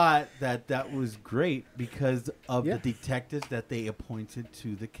 I thought that was great because of Yeah. the detectives that they appointed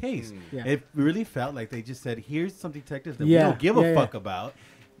to the case. Yeah. It really felt like they just said, "Here's some detectives that Yeah, we don't give yeah, a yeah. fuck about.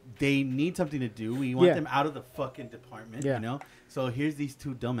 They need something to do. We want Yeah. them out of the fucking department. Yeah. You know. So here's these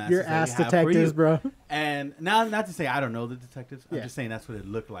two dumbasses. Your that we ass have for detectives, you. bro. And now, not to say I don't know the detectives. I'm Yeah. just saying that's what it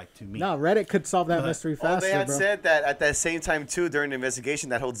looked like to me. No, Reddit could solve that But- mystery Oh, faster, they had bro. said that at that same time too during the investigation,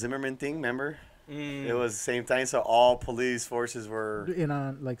 that whole Zimmerman thing. Remember, Mm. it was the same time. So all police forces were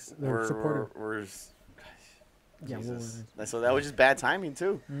They're supportive. were Yeah, what Jesus. was So that was just bad timing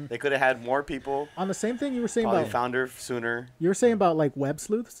too. Mm. They could have had more people. On the same thing you were saying Probably about found her sooner. you were saying about like web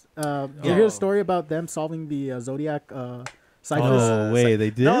sleuths. Did you hear the story about them solving the Zodiac ciphers? Oh wait, they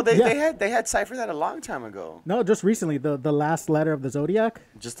did. No, Yeah. they had ciphered that a long time ago. No, just recently the last letter of the Zodiac.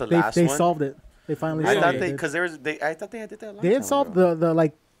 Just the They last they one. solved it. They finally I solved thought it. they because I thought they had did that a long They time had solved ago. the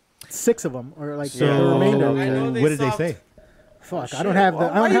like 6 of them or like So the remainder. I know they what did they solved- say? Fuck, I shit. don't have the Well,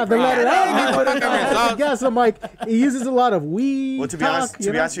 I don't why have the you letter. bringing I it don't up? know, I guess I'm like he uses a lot of weed. Well, to be honest,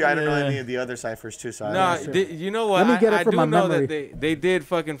 you know? with you, I don't know Yeah. any of the other ciphers too. So I No, don't know. you know what? Let me get it I from do my know memory. that they did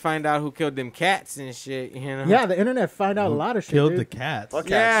fucking find out who killed them cats and shit. You know? Yeah, the internet found out a lot of shit. Killed dude. the cats. Fuck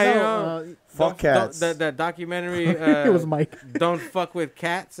Yeah, you No, know. Fuck cats. That documentary. it was Mike. Don't fuck with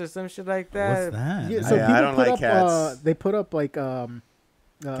cats or some shit like that. What's that? Yeah, so Yeah, I people don't put like up, cats. they put up like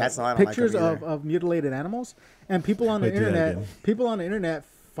Cats, no, I don't like pictures them either. of mutilated animals, and people on the Wait, do that internet, again. people on the internet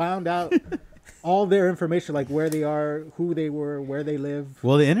found out all their information, like where they are, who they were, where they live.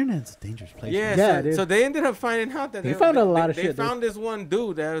 Well, the internet's a dangerous place. Yeah, Yeah, so, dude. so they ended up finding out that They found out a lot of they shit, dude. found this one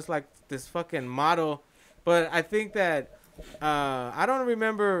dude that was like this fucking model, but I think that I don't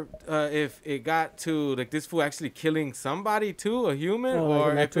remember if it got to like this fool actually killing somebody too, a human, Oh, like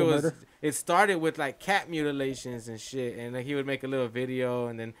or an if actual it was murder? it started with like cat mutilations and shit, and like he would make a little video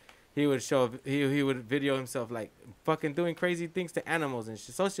and then he would show he would video himself like fucking doing crazy things to animals and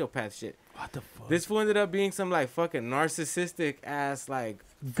shit, sociopath shit. What the fuck? This fool ended up being some like fucking narcissistic ass like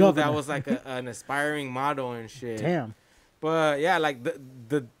fool Governor. that was like an aspiring model and shit. Damn. But yeah, like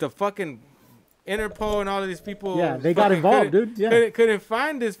the fucking Interpol and all of these people. Yeah, they got fucking involved, couldn't- dude. Yeah. couldn't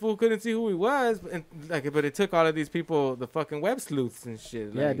find this fool. Couldn't see who he was. And but it took all of these people, the fucking web sleuths and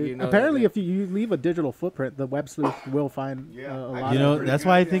shit. Yeah, like, dude. you know, Apparently, if you leave a digital footprint, the web sleuth will find a lot You of. know, pretty that's good,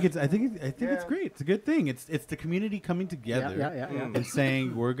 why I yeah. think it's great. It's a good thing. It's the community coming together. Yeah. And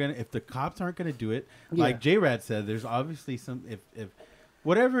saying if the cops aren't gonna do it, Yeah. like Jrat said, there's obviously some if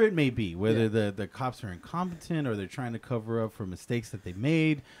whatever it may be, whether Yeah. the cops are incompetent or they're trying to cover up for mistakes that they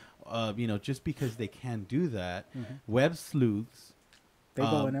made, just because they can do that, web sleuths, They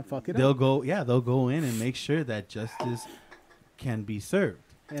go in and fuck it they'll up. they'll go in and make sure that justice can be served.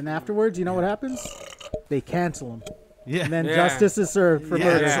 And afterwards, you know what happens? They cancel them. Yeah. And then Yeah. justice is served for Yeah.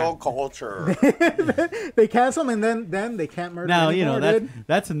 murder. Cancel culture. They cancel them, and then they can't murder Now anymore, dude.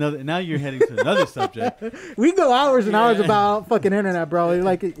 that's another. Now you're heading to another subject. We can go hours and hours about fucking internet, bro.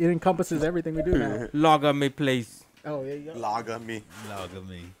 Like it encompasses everything we do now. log on me, please. Oh, yeah. Log on me. Log of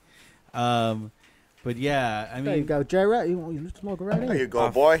me. But yeah, I There you mean, go, Jrat. You just log right There in. you go,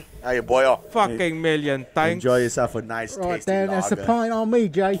 boy. How you boy? Fucking million thanks. Enjoy yourself a nice, Right tasty there, that's a lager. pint on me,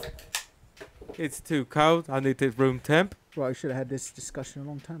 Jay. It's too cold. I need it room temp. Right, I should have had this discussion a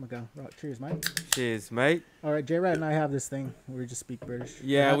long time ago. Right, cheers, mate. Cheers, mate. All right, Jrat and I have this thing where we just speak British.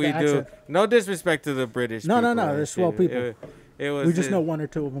 Yeah, Not we the do. accent. No disrespect to the British. No, no, people no, and they're swell shit. people. It was. We just know one or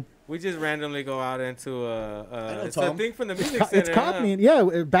two of them. We just randomly go out into know it's a Tom. thing from the music It's center. Cockney.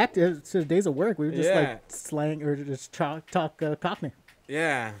 Yeah, back to days of work. We were just Yeah. like slang or just talk Cockney.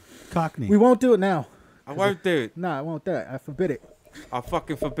 Yeah, Cockney. We won't do it now. I won't do it. No, I won't do it. I forbid it. I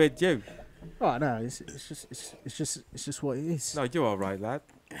fucking forbid you. Oh no, it's just what it is. No, you're all right, lad.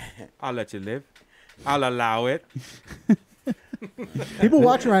 I'll let you live. I'll allow it. People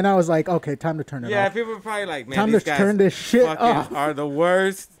watching right now is like, okay, time to turn it Yeah, off. people are probably like, man, Time these to guys turn this shit fucking off. are the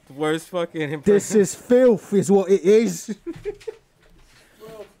worst fucking This impressions. is filth, is what it is.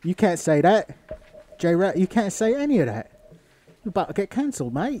 You can't say that, Jrat. You can't say any of that. You about to get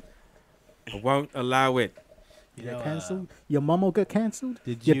cancelled, mate. I won't allow it. You Get know, cancelled. Your mom will get cancelled.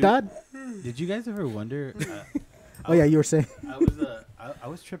 did Your you dad. did you guys ever wonder? Oh yeah, you were saying. I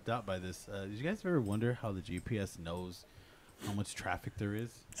was tripped out by this. Did you guys ever wonder how the GPS knows how much traffic there is?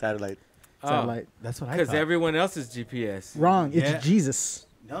 Satellite. Satellite. That's what I Because thought. everyone else's GPS. Wrong. It's Yeah. Jesus.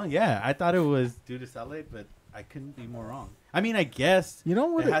 No, yeah, I thought it was due to satellite, but I couldn't be more wrong. I mean, I guess You know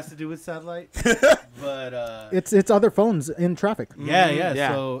what? it has to do with satellite, but It's other phones in traffic. yeah, Mhm, yeah.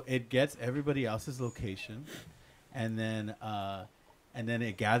 yeah. So it gets everybody else's location, and then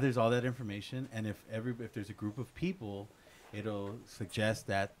it gathers all that information. And if there's a group of people, it'll suggest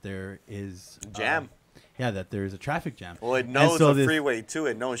that there is Jam. that there is a traffic jam. Well, it And knows so the this- freeway too.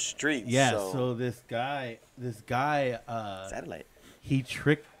 It knows streets. Yeah. So, So this guy, satellite. he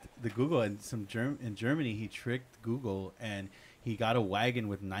tricked the Google in Germany. He tricked Google and he got a wagon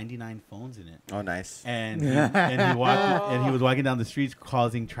with 99 phones in it. Oh, nice. And he was walking down the streets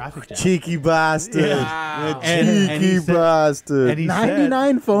causing traffic jams. Cheeky bastard. Wow. And he Cheeky said- bastard. And he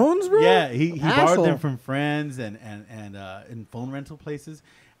 99 phones, bro. yeah, he borrowed Asshole. them from friends and in phone rental places.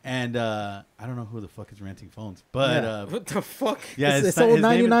 And I don't know who the fuck is renting phones, but Yeah. What the fuck? yeah, It's his old name is-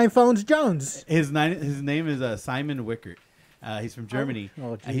 99 phones Jones. His name is Simon Wickert. He's from Germany.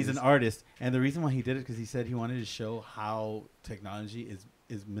 Oh, and he's an Jesus. artist, and the reason why he did it because he said he wanted to show how technology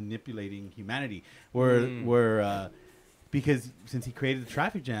is manipulating humanity. Because since he created the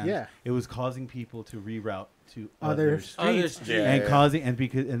traffic jams, Yeah. it was causing people to reroute to Other other Other streets. streets. Yeah. And causing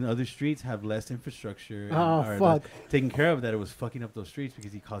and other streets have less infrastructure. Oh, are fuck. taken care of that. It was fucking up those streets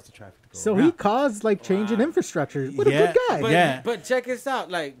because he caused the traffic to go So around. he caused like changing Wow. infrastructure. What a Yeah, good guy. But, Yeah. but check this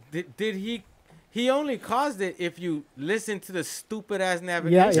out. Like, did he? He only caused it if you listen to the stupid ass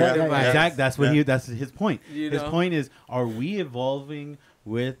navigation yeah, device. yeah. Exactly. That's what Yeah. That's his point. You His know? point is: are we evolving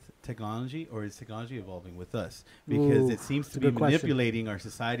with technology, or is technology evolving with us? Because Ooh, it seems that's to a be good question. manipulating our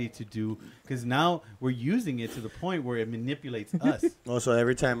society to do. Because now we're using it to the point where it manipulates us. Also,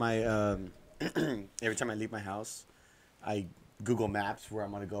 every time I leave my house, I Google Maps where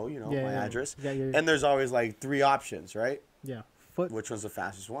I'm gonna go. You know, Yeah, my yeah. address. Yeah, yeah. And there's always like 3 options, right? Yeah. Foot Which one's the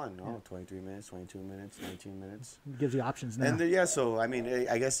fastest one? Oh, 23 minutes, 22 minutes, 19 minutes. gives you options now. And yeah, so I mean,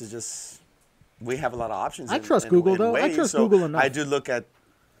 I guess it's just we have a lot of options. I trust Google, though. I ways, trust so Google enough. I do look at,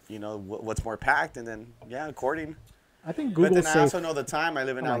 what's more packed, and then according. I think But Google's then I safe. also know the time. I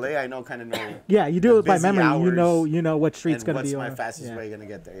live in Oh my LA. I know kind of know. Yeah, you do the it by busy memory. hours You know what street's and gonna what's be my on. fastest Yeah. way gonna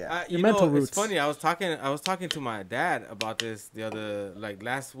get there? Yeah. You Your mental know, roots. it's funny. I was talking to my dad about this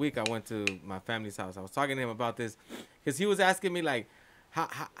last week. I went to my family's house. I was talking to him about this because he was asking me like,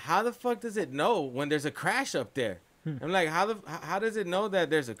 how the fuck does it know when there's a crash up there? I'm like, how does it know that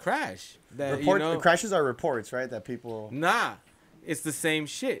there's a crash? That The crashes are reports, right? That people. Nah, it's the same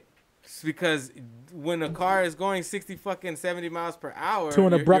shit. because when a car is going 70 miles per hour, To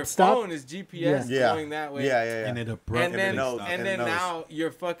an abrupt your stop? phone is GPS Yeah. going that way. Yeah. And it And abruptly then, knows. and And then it knows. now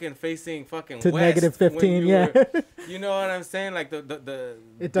you're fucking facing fucking To west negative when 15, you yeah. were- you know what I'm saying? Like It does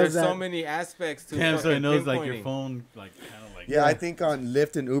there's so that. many aspects to Damn, so it fucking knows like your pinpointing. phone, like kind of like. Yeah, I think on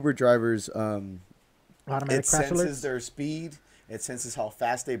Lyft and Uber drivers, Automatic it crash senses alerts. their speed, it senses how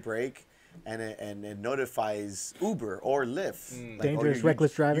fast they brake, and it notifies Uber or Lyft. Dangerous,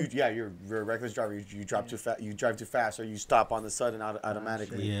 reckless driving? You're a reckless driver. You drive too fast. You drive too fast, or you stop on the sudden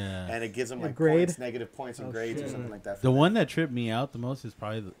automatically. Yeah. And it gives them like grade? points, negative points and grades or something like that. for The them. one that tripped me out the most is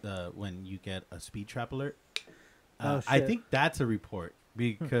probably when you get a speed trap alert. I shit. think that's a report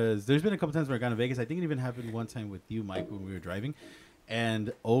because there's been a couple times where I got to Vegas. I think it even happened one time with you, Mike, when we were driving.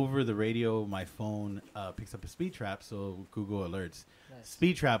 And over the radio, my phone picks up a speed trap, so Google alerts.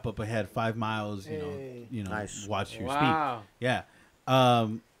 Speed trap up ahead, 5 miles. You know, Nice. watch your Wow. speed. Yeah,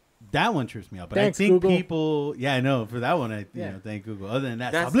 that one trips me out. But Thanks, I think Google. people, I know for that one, Yeah. Thank Google. Other than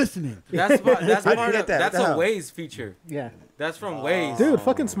that, That's- stop listening. That's How'd you part get of, that? that's What a the hell? Waze feature. Yeah. That's from Waze. Dude,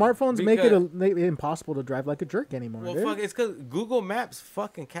 fucking smartphones make Because- it impossible to drive like a jerk anymore, Well, dude. fuck, it's because Google Maps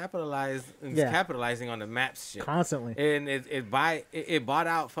fucking capitalizing on the maps shit. Constantly. And it bought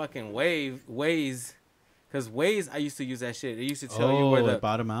out fucking Waze, because Waze, I used to use that shit. It used to tell you where the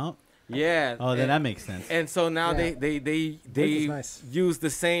bottom out. yeah. Oh, then and, that makes sense. and so now Yeah. they Waze is nice. use the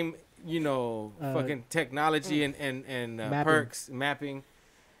same fucking technology and Mapping. perks mapping,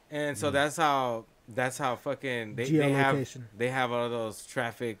 and so that's how fucking Geolocation. they have all those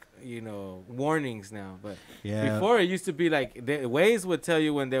traffic warnings now. But Yeah. before it used to be like the Waze would tell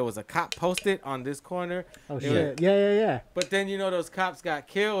you when there was a cop posted on this corner. Oh, They shit. would- Yeah. But then those cops got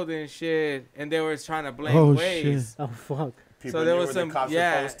killed and shit, and they were trying to blame Oh, Waze. shit. Oh, fuck. People So there knew was where some the cops were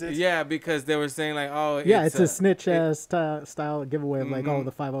posted. because they were saying like, oh Yeah, it's a snitch it- style giveaway of like, Mhm. oh,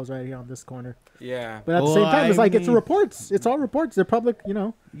 the 5-0's right here on this corner. yeah. But at the Well, same time, it's I like it's mean- reports. It's all reports. They're public,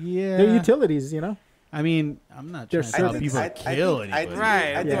 Yeah. they're utilities, I mean, I'm not They're trying to tell service. people to kill anybody.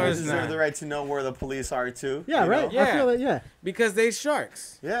 Right, I of think course they deserve not. the right to know where the police are too. Yeah, you right. know? I Yeah. feel it. Yeah, Because they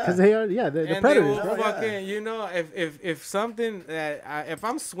sharks. Yeah. because they are. Yeah, the And predators. they will bro. fucking, if something if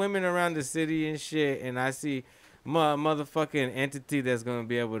I'm swimming around the city and shit, and I see motherfucking entity that's gonna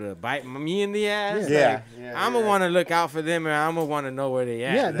be able to bite me in the ass, Yeah. I'm gonna want to look out for them, and I'm gonna want to know where they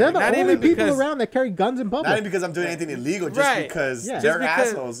at. Yeah, they're the Not only even people because- around that carry guns in Not public. even because I'm doing anything illegal, just Right. because Yeah. they're Just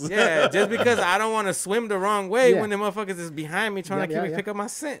because, assholes. yeah, just because I don't want to swim the wrong way Yeah. when the motherfuckers is behind me trying Yeah, to yeah. pick up my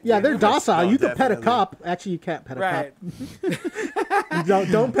scent. Yeah, you they're know? docile. No, You can pet a definitely. cop. Actually, you can't pet a Right. cop.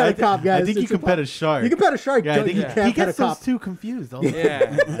 Don't pet a cop, guys. I think you It's can pet a impossible. shark. You can pet a shark. Yeah, I think you he can't pet a gets those cop. two confused. all the time.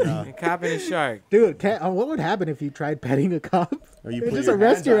 Yeah, and cop and a shark. Dude, what would happen if you tried petting a cop? Or you They put just your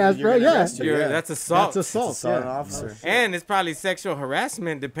arrest hands your on ass, them, bro. you're gonna Yeah. arrest you, yeah. That's assault. That's assault. Assault an Yeah. officer. And it's probably sexual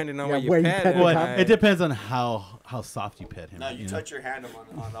harassment depending on Yeah, where you where you pet pet it. the Well, cop. it depends on how soft you pet him. No, you know? touch your hand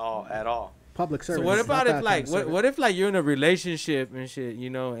on all at all. Public service. So what not about that if like kind of service. what if like you're in a relationship and shit,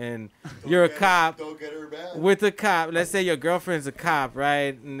 and you're a cop Don't get her back. with a cop. Let's say your girlfriend's a cop,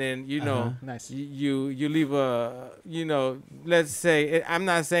 right? And then Nice. you leave let's say I'm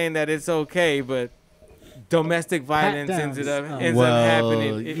not saying that it's okay, but domestic violence downs. ends up Well,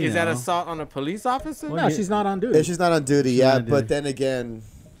 happening. you Is that know. assault on a police officer? No, she's not on duty. If she's not on duty, She's yeah. not on But duty. then again,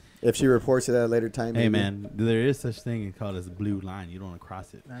 if she reports it at a later time, Hey maybe. man, there is such thing called as a blue line. You don't want to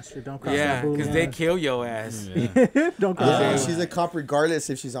cross it. That's true. Don't cross Yeah, that blue because line. they kill your ass. Yeah. Don't cross Yeah, that she's line. a cop regardless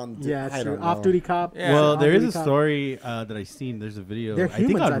if she's on. Yeah, I it's true. don't know. Off-duty cop. Yeah. Well, there is On-duty a cop. story that I seen. There's a video. They're I think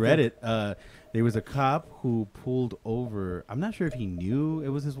humans, on I think. Reddit. There was a cop who pulled over. I'm not sure if he knew it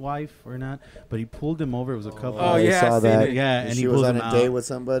was his wife or not, but he pulled him over. It was a couple. Oh, I yeah, saw I seen that. it. Yeah, and she he was pulls on him a out. date with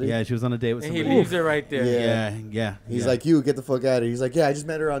somebody. Yeah, she was on a date with And he somebody. leaves it right there. Yeah. Yeah. He's yeah. like, "You get the fuck out of here." He's like, "Yeah, I just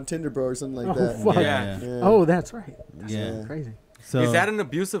met her on Tinder, bro, or something like Oh, that." fuck. Yeah. Yeah. Oh, that's right. That's Yeah. crazy. So Is that an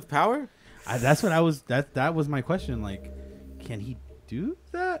abuse of power? that's what I was. That was my question. Like, can he do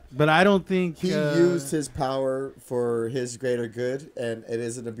that? But I don't think He used his power for his greater good, and it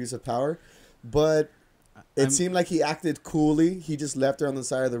is an abuse of power. But it seemed like he acted coolly. He just left her on the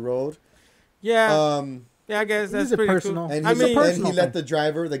side of the road. Yeah. Yeah, I guess It's that's a pretty personal- cool. And I he, mean, and personal he let thing. the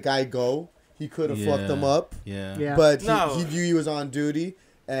driver, the guy, go. He could have fucked him up, Yeah. Yeah. but No. he knew he was on duty.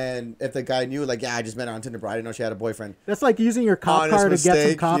 And if the guy knew, like, yeah, I just met her on Tinder, bro. I didn't know she had a boyfriend. That's like using your cop Honest car to get some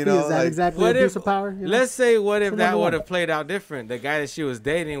mistake, coffee. you know, Is that like- exactly what abuse if, of power? You know? let's say, what if So that number would one. have played out different? The guy that she was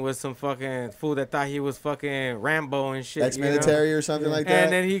dating was some fucking fool that thought he was fucking Rambo and shit. Ex-military or something like that.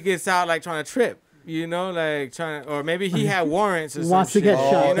 And then he gets out like trying to trip. Like trying, or maybe he had warrants or He some wants to shit. get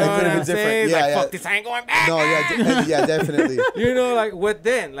shot. You know That what could've I'm been different. saying? Yeah, Like, yeah. fuck this, I ain't going back. No, yeah, definitely. You know, like what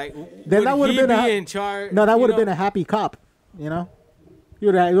then? Like, Then would that would've he been be a- in charge? No, that you would have know? been a happy cop. You know, You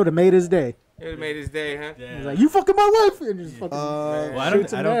would have made his day. It would have made his day, huh? He's like, you fucking my wife, and just fucking. Well, I don't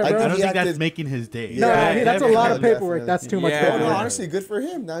shoots him there, bro. think He that's acted- making his day. No, Yeah, that's a lot of definitely. paperwork. That's too much Yeah. Oh, no, paperwork. honestly, good for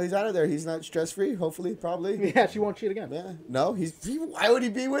him. Now he's out of there. He's not stress free. Hopefully, probably. Yeah, she won't cheat again. Yeah. No, why would he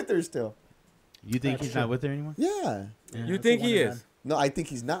be with her still? You think That's he's true. not with her anymore? Yeah. You think he is? No, I think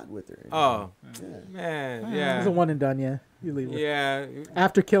he's not with her. Anymore. Oh, Yeah. man, He's a yeah. one and done. Yeah, you leave it. Yeah.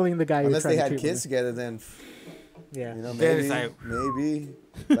 After killing the guy, Unless you're they trying had to cheat kids together, then with. Yeah. you know Then maybe, it's like- maybe.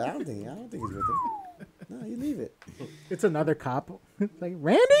 But I don't think he's with her. No, you leave it. It's another cop. Like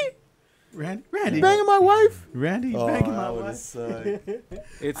Randy, Randy, banging my wife. Randy's Oh, banging my that would wife. have sucked.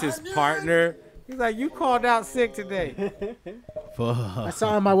 It's his partner. He's like, you called out sick today. I Fuck.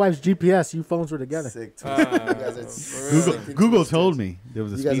 saw on my wife's GPS. You phones were together. Sick. You guys are sick and Google twisted. told me there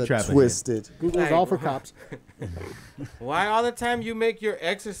was a You guys speed are trap. ahead. twisted. Google's Like, all for cops. Why all the time you make your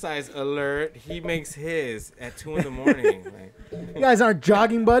exercise alert, he makes his at 2 in the morning? Like, You guys aren't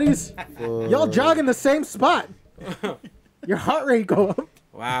jogging buddies. Y'all jog in the same spot. Your heart rate go up.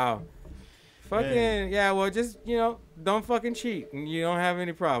 wow. Fucking, yeah, well, just, don't fucking cheat. And you don't have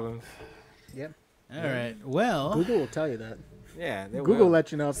any problems. Yep. All right. Well, Google will tell you that. Yeah, they Google will.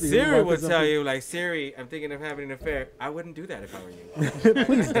 let you know if your Siri wife would is tell up- you, like, Siri, I'm thinking of having an affair. I wouldn't do that if I were you.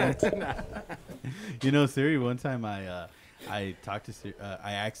 Please don't. Siri. One time I talked to Siri.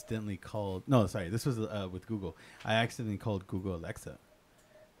 I accidentally called. No, sorry. This was with Google. I accidentally called Google Alexa,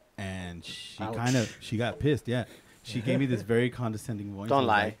 and she got pissed. Yeah, she gave me this very condescending voice. Don't I was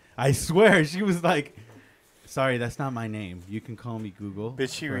lie. like- I swear, she was like, "Sorry, that's not my name. You can call me Google." But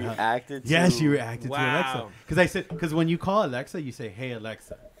she Or how- reacted to... Yeah, she reacted to Wow. Alexa. Because when you call Alexa, you say, "Hey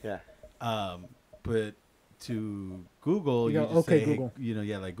Alexa." Yeah. But to Google, You you, go, just "Okay, say, hey,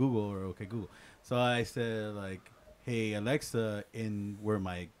 Google." like Google or okay Google. So I said like, "Hey Alexa," in where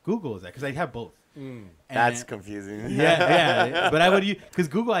my Google is at, because I have both. And- That's confusing. yeah. But I would use because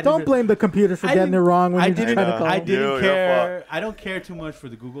Google. I Don't didn't, blame the computer for I getting it didn't- wrong when I you're didn't. trying to call. I it. didn't Your care. I don't care too much for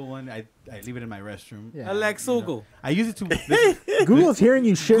the Google one. I leave it in my restroom. Yeah. Alexa, Google. I use it to. Google's hearing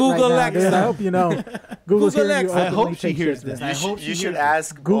you shit Google right now, dude. Alexa. I hope you know. Google's Google hearing you. Alexa. I openly hope she take hears shits, this. man. I hope You she should hears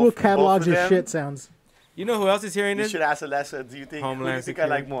ask Google both catalogs of your them. shit sounds. You know who else is hearing You this? should ask Alexa, who do you think I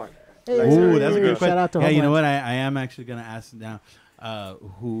like more? Hey, Ooh, that's a good question. Shout out to Yeah, you know Homeland. what? I am actually gonna ask now,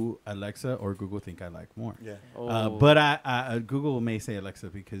 who Alexa or Google think I like more. Yeah. But Google may say Alexa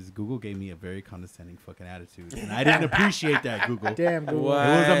because Google gave me a very condescending fucking attitude, and I didn't appreciate that. Google, Damn, Google. What?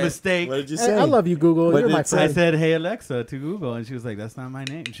 it was a mistake. What did you Hey, say? I love you, Google. What You're did my it say? I friend. said, "Hey Alexa" to Google, and she was like, "That's not my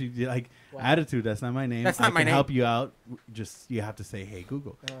name." She did, like attitude. That's not my name. That's I not my can name. help you out. Just you have to say, "Hey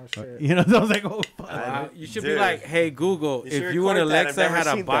Google." Oh, shit. You know, so I was like, "Oh fuck." Wow, you should be Dude. like, hey Google, You should if you and record that. I've Alexa never had a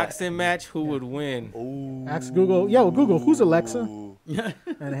seen that. boxing match, who would win? Ooh. Ask Google. Yo, Google, who's Alexa? Ooh.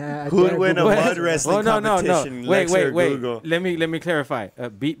 And Who would win a Google- mud wrestling Oh, no. competition? Wait, Alexa or wait. Google? Let me clarify.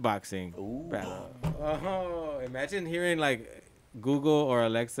 Beatboxing Ooh. battle. Oh, imagine hearing like Google or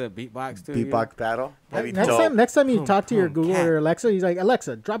Alexa beatbox to Beatbox battle? That'd be dope. Next time you talk to your boom, Google cat. or Alexa, he's like,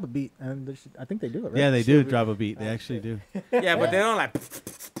 Alexa, drop a beat, and I think they do it, right? Yeah, they do drop a beat. They actually do. you. Yeah, but they don't like.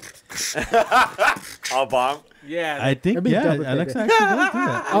 All bomb. Yeah, I think That'd be yeah, dope if they Alexa did. actually does do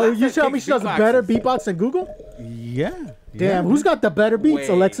that. Oh, you tell me she does Beatboxing. better beatbox than Google? Yeah. Damn, yeah. who's got the better beats, Wait.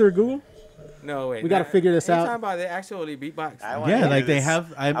 Alexa or Google? no wait. We gotta figure this Are you out. talking about they actually beatbox? I wanna Yeah, hear like they this.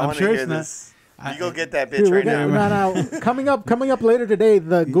 have. I I'm wanna sure hear it's not. this. I- You go get that bitch Dude, we're right gonna, now. no, coming up later today,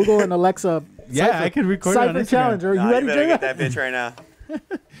 the Google and Alexa. Yeah, Cypher- I could record it on Cypher Instagram. challenge. Are you Nah, ready, you better Jay? get that bitch right now.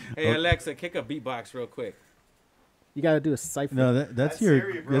 Hey Alexa, kick a beatbox real quick. You gotta do a cipher. No, that's That's your.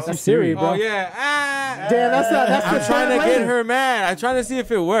 Siri, bro. That's your That's Siri, Siri. bro. Oh yeah. Ah. Damn, that's I'm the trying to third get lady. her mad. I'm trying to see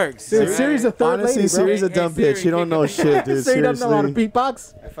if it works. Dude, alright? Siri's a third Honestly, lady, bro. Siri's a Hey, dumb Siri, bitch. She don't kick know it. shit, dude. Siri doesn't know how to Seriously.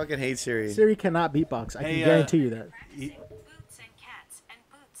 beatbox. I fucking hate Siri. Siri cannot beatbox. I can Hey, guarantee you that. Boots and cats and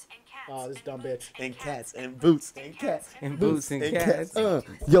boots and cats. Oh, this dumb bitch. And cats and boots and cats. And boots and And cats. cats.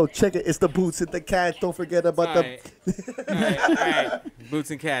 Yo, check it. It's the boots and the cat. Don't forget about the. Alright. Boots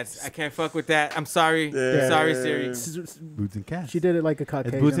and cats. I can't fuck with that. I'm sorry. Yeah. Sorry, Siri. Boots and cats. She did it like a It's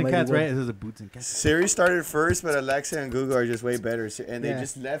Caucasian boots and lady cats, would. right? It says a boots and cats. Siri started first, but Alexa and Google are just way better. And they Yeah.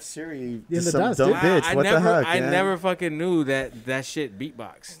 just left Siri In just the some dust, dumb dude. Wow, bitch. What the heck, I man? never fucking knew that shit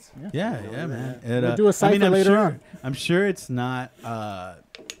beatboxed. Yeah, man. We'll do a cipher I'm later sure, on. I'm sure it's not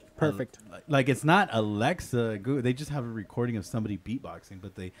Perfect. like it's not Alexa. Google. They just have a recording of somebody beatboxing,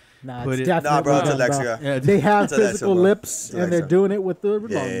 but they Nah, put it's it. definitely Nah, bro, it's them, bro. Alexa. Yeah, They have It's Alexa, physical bro. lips, It's and they're Alexa. doing it with the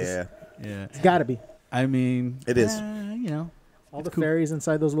lungs. Yeah. yeah. It's gotta be. I mean, It is. You know, All It's the cool. fairies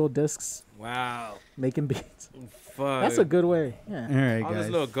inside those little discs Wow. making beats. Fuck. That's a good way. Yeah. all right, All those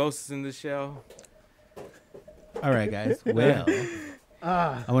guys. little ghosts in the shell. All right, guys. Well,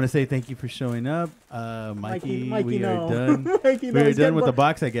 Ah, I want to say thank you for showing up. Mikey, we no. are done. Mikey, no, We are he's done getting with the bored.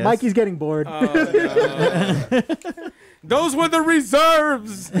 box, I guess. Mikey's getting bored. No. Those were the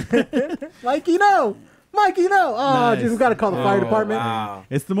reserves. Mikey, no. Mikey, no. Oh, Nice. dude, we gotta call the fire Oh, department. wow.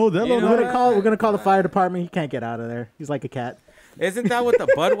 It's the Modelo. You know We're night. gonna call. We're gonna call the fire department. He can't get out of there. He's like a cat. Isn't that what the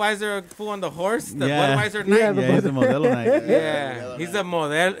Budweiser fool on the horse? The Yeah. Budweiser Yeah, night? Yeah, it's the Modelo night. Yeah,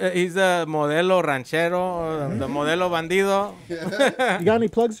 he's a modelo ranchero, the modelo bandido. You got any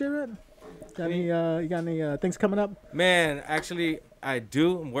plugs, Jrat? You got any things coming up? Man, actually, I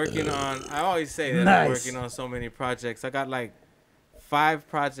do. I'm working on. I always say that I'm Nice. working on so many projects. I got like 5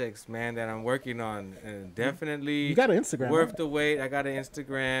 projects, man, that I'm working on, and definitely You got an Instagram, worth right? the wait. I got an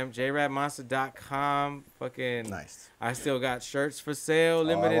Instagram, jratmonster.com. Fucking Nice. I still got shirts for sale, I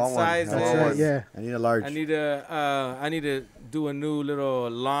limited want one. sizes. I want That's right. one. Yeah. I need a large. I need to do a new little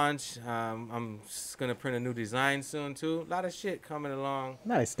launch. I'm just gonna print a new design soon too. A lot of shit coming along.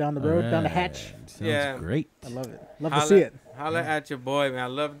 Nice. Down the road, down the hatch. Sounds Yeah. great. I love it. Love to see it. Holla at your boy,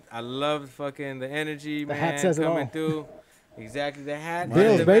 man. I love fucking the energy, The man, hat says it coming all. through. Exactly, the hat. and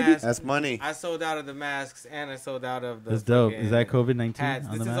Bills, the baby. mask. That's money. I sold out of the masks and I sold out of the. That's dope. fucking Is that COVID-19 hats.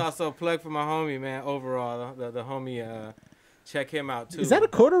 on This the is mask? also a plug for my homie, man. Overall, the homie. Check him out too. Is that a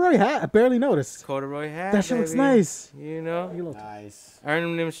corduroy hat? I barely noticed. corduroy hat? That shit looks baby. nice. You know, You look, Nice.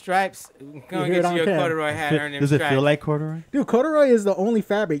 earn them stripes. Go hear get it on you a cam. corduroy hat. Earn them Does it stripes. feel like corduroy? dude, corduroy is the only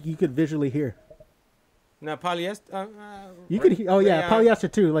fabric you could visually hear. No, polyester. You could, oh yeah,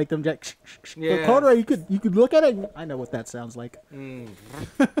 polyester too, like them. But Yeah. corduroy, you could look at it. And I know what that sounds like, Mm.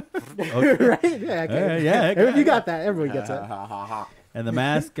 right? Yeah, okay. Yeah. You got that. Everybody gets it. And the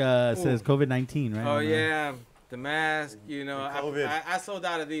mask says COVID-19, right? Oh on the- yeah, the mask. You know, COVID. I sold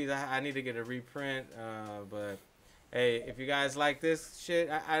out of these. I need to get a reprint. But hey, if you guys like this shit,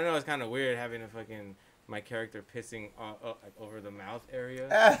 I know it's kind of weird having a fucking my character pissing like over the mouth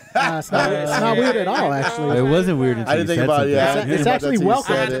area. Nah, it's not weird at all, It actually. wasn't weird until I didn't you think said about it. Yeah, I something. didn't It's think about actually that till you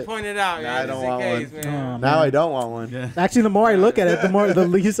welcome. I said had to it. point it out. Nah, Yeah, I just don't in want case, one. man. Oh, Now man. I don't want one. Yeah. Actually, the more I look at it, the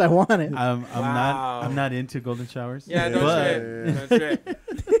least I want it. I'm Wow. not into golden showers. Yeah, don't but trip. Don't trip.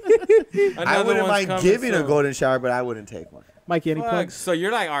 I Another wouldn't one's mind coming giving a soon. golden shower, but I wouldn't take one. Mikey, any Fuck, plugs? so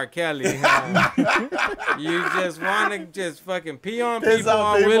you're like R. Kelly. Huh? You just want to just fucking pee on Piss people on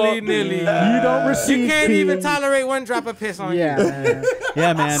all people. willy nilly. You don't receive. You can't even pee. tolerate one drop of piss on Yeah, you. man.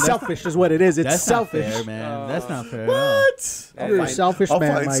 yeah, man. That's, Selfish is what it is. It's that's selfish. not fair, man. That's not fair at all. What? You're a selfish I'll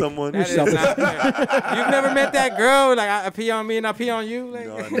man, find Mike. someone. That is selfish. not fair. You've never met that girl like I pee on me and I pee on you. Like,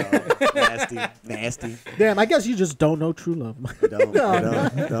 No, nasty, nasty. Damn, I guess you just don't know true love.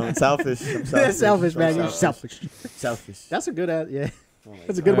 Don't. Selfish. I'm That's selfish, man. I'm You're selfish. Selfish. That's a good, yeah. Oh my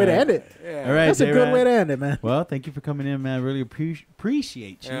That's a good way to end it. yeah. All right, That's a good J-Rad. way to end it, man. Well, thank you for coming in, man. Really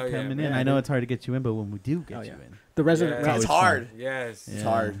appreciate you Hell yeah, coming man. in. I know it's hard to get you in, but when we do get Oh, you yeah. in, The resident. Yeah. Ralph. It's always hard. Yes. yeah. It's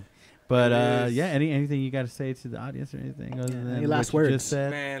hard. But It is. yeah, anything you got to say to the audience or anything other than any last what you words? just said?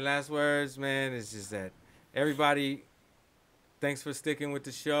 Man, last words, man. It's just that everybody, thanks for sticking with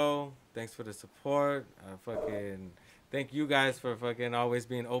the show. Thanks for the support. Fucking thank you guys for fucking always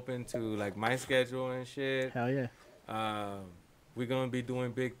being open to like my schedule and shit. Hell yeah. We're gonna be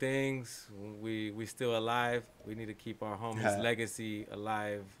doing big things. We still alive. We need to keep our homies' legacy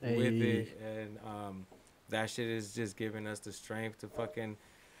alive with Hey. it, and that shit is just giving us the strength to fucking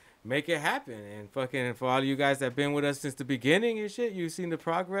make it happen. And fucking for all of you guys that been with us since the beginning and shit, you've seen the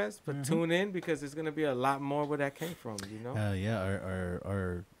progress. But tune in because there's gonna be a lot more where that came from. You know. Yeah,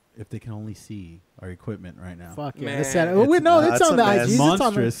 or if they can only see our equipment right now. Fuck yeah. Man. It's it's on the mess. IGs.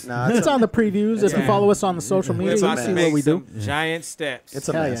 Monstrous. It's on the previews. If you Yeah. follow us on the social We're media, you about see to what make we do. some giant steps. It's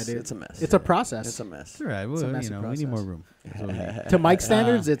a Hell yeah, mess. dude. It's a mess. It's a process. It's a mess. It's all right. a Well, messy we need more process. room. That's what we need. To Mike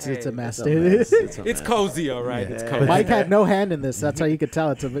standards, it's Hey, a mess, It's a dude. mess. It's a It's mess. cozy, all right. Yeah. It's But- cozy. Mike had no hand in this. That's how you could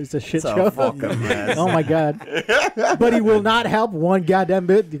tell it's a shit It's show. a fucking mess. Oh my god! But he will not help one goddamn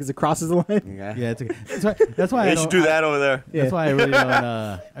bit because it crosses the line. Yeah, it's okay. That's why I They don't should do that over there. Yeah. That's why I really don't.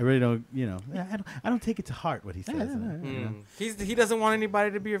 I really don't. I don't take it to heart what he says. He doesn't want anybody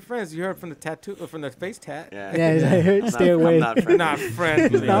to be your friends. You heard from the tattoo from the face tat. Yeah, he's like, I'm stay not- away. I'm not friendly. Not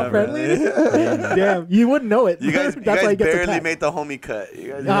friendly. Not friendly. Damn, you wouldn't know it. You guys, That's why he gets a barely tat. made the homie cut.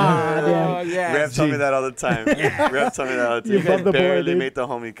 You guys, Ah, Oh damn. yeah. Rev told me that all the time. Rev told me that all the time. You You guys above the board, barely dude. made the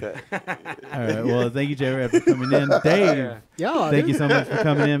homie cut. All right. Well, thank you, J-Rap, for coming in. Dave, Yeah. Yeah, thank dude. you so much for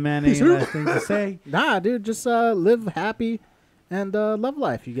coming in, man. Any Peace out. last things to say? Nah, dude, just live happy and love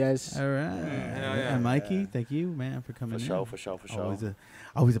life, you guys. All right. Hell yeah. And Mikey, thank you, man, for coming For in. sure, for sure, for sure.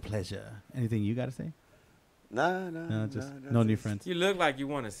 Always a pleasure. Anything you got to say? No, just no new friends. You look like you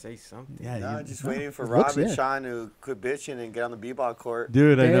want to say something. Yeah, No, you- just waiting for It Rob looks- and yeah. Sean to quit bitching and get on the b-ball court.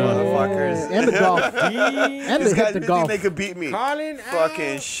 dude, I know. Motherfuckers. And the golf. Damn. And These they hit guys the think golf. they could beat me. Calling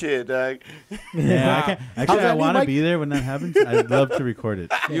Fucking out. shit, dog. Yeah, I can't, actually, that I new want to mic? be there when that happens. I'd love to record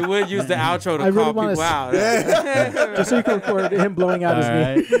it. You would use the outro to I really call wanna people s- out. Just so you can record him blowing out All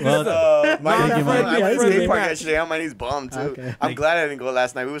his knee. right. Well, My Thank you, Mike. I went to Friendly skate park match. yesterday. My knee's bummed too. Okay. I'm glad I didn't go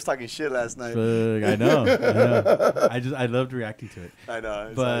last night. We was talking shit last night. I know. I loved reacting to it. I know.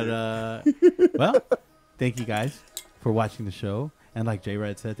 it's But all good. well, thank you guys for watching the show, and like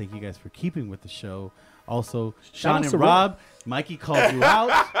Jrat said, thank you guys for keeping with the show. Also, Sean out and to Rob, Mikey called you out.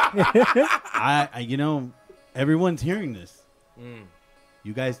 You know, everyone's hearing this.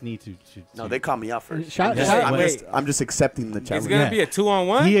 You guys need to No, they called me out first. Shout- Yeah, shout- wait. I'm just accepting the It's challenge. gonna Yeah. be a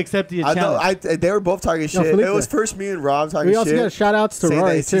 2-on-1. He accepted a I know. challenge. They were both talking shit. Felipe. It was first me and Rob talking We also shit. got shout outs to saying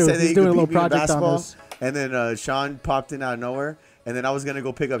Rory, that he too. said that He's he doing a could little beat me in project on basketball. this. And then Sean popped in out of nowhere. And then I was gonna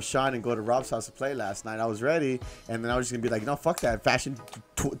go pick up Sean and go to Rob's house to play last night. I was ready, and then I was just gonna be like, no, fuck that, fashion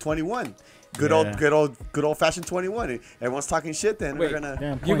 21, good old fashioned 21. Everyone's talking shit. Then Wait. we're gonna.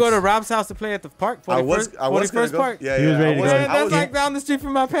 Damn, You points. go to Rob's house to play at the park. I was 41st gonna go. Park. Yeah, He was ready to go. Man, I that's was, like down the street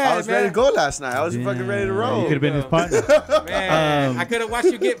from my pad. I was ready to go last night. I was fucking ready to roll. You could have been his partner. Man, I could have watched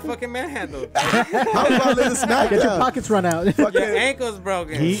you get fucking manhandled. I was about to let the smack Get your down. pockets run out. Your ankle's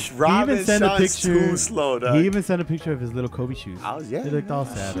broken. He Rob even and sent a Sean's picture. too slow, dog. He even sent a picture of his little Kobe shoes. Yeah. They looked all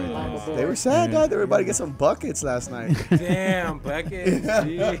sad right there. They were sad, dog. They were about to get some buckets last night. Damn, bucket.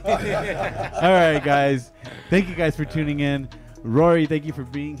 All right, guys. Thank you guys for tuning in. Rory, thank you for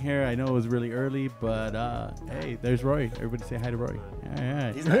being here. I know it was really early, but hey, there's Rory. Everybody say hi to Rory. All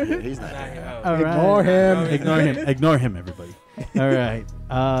right. He's not here. He's not here. All right. Ignore him. Ignore him. Ignore him, everybody. All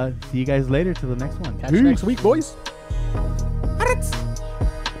right. See you guys later till the next one. Catch you next week, boys.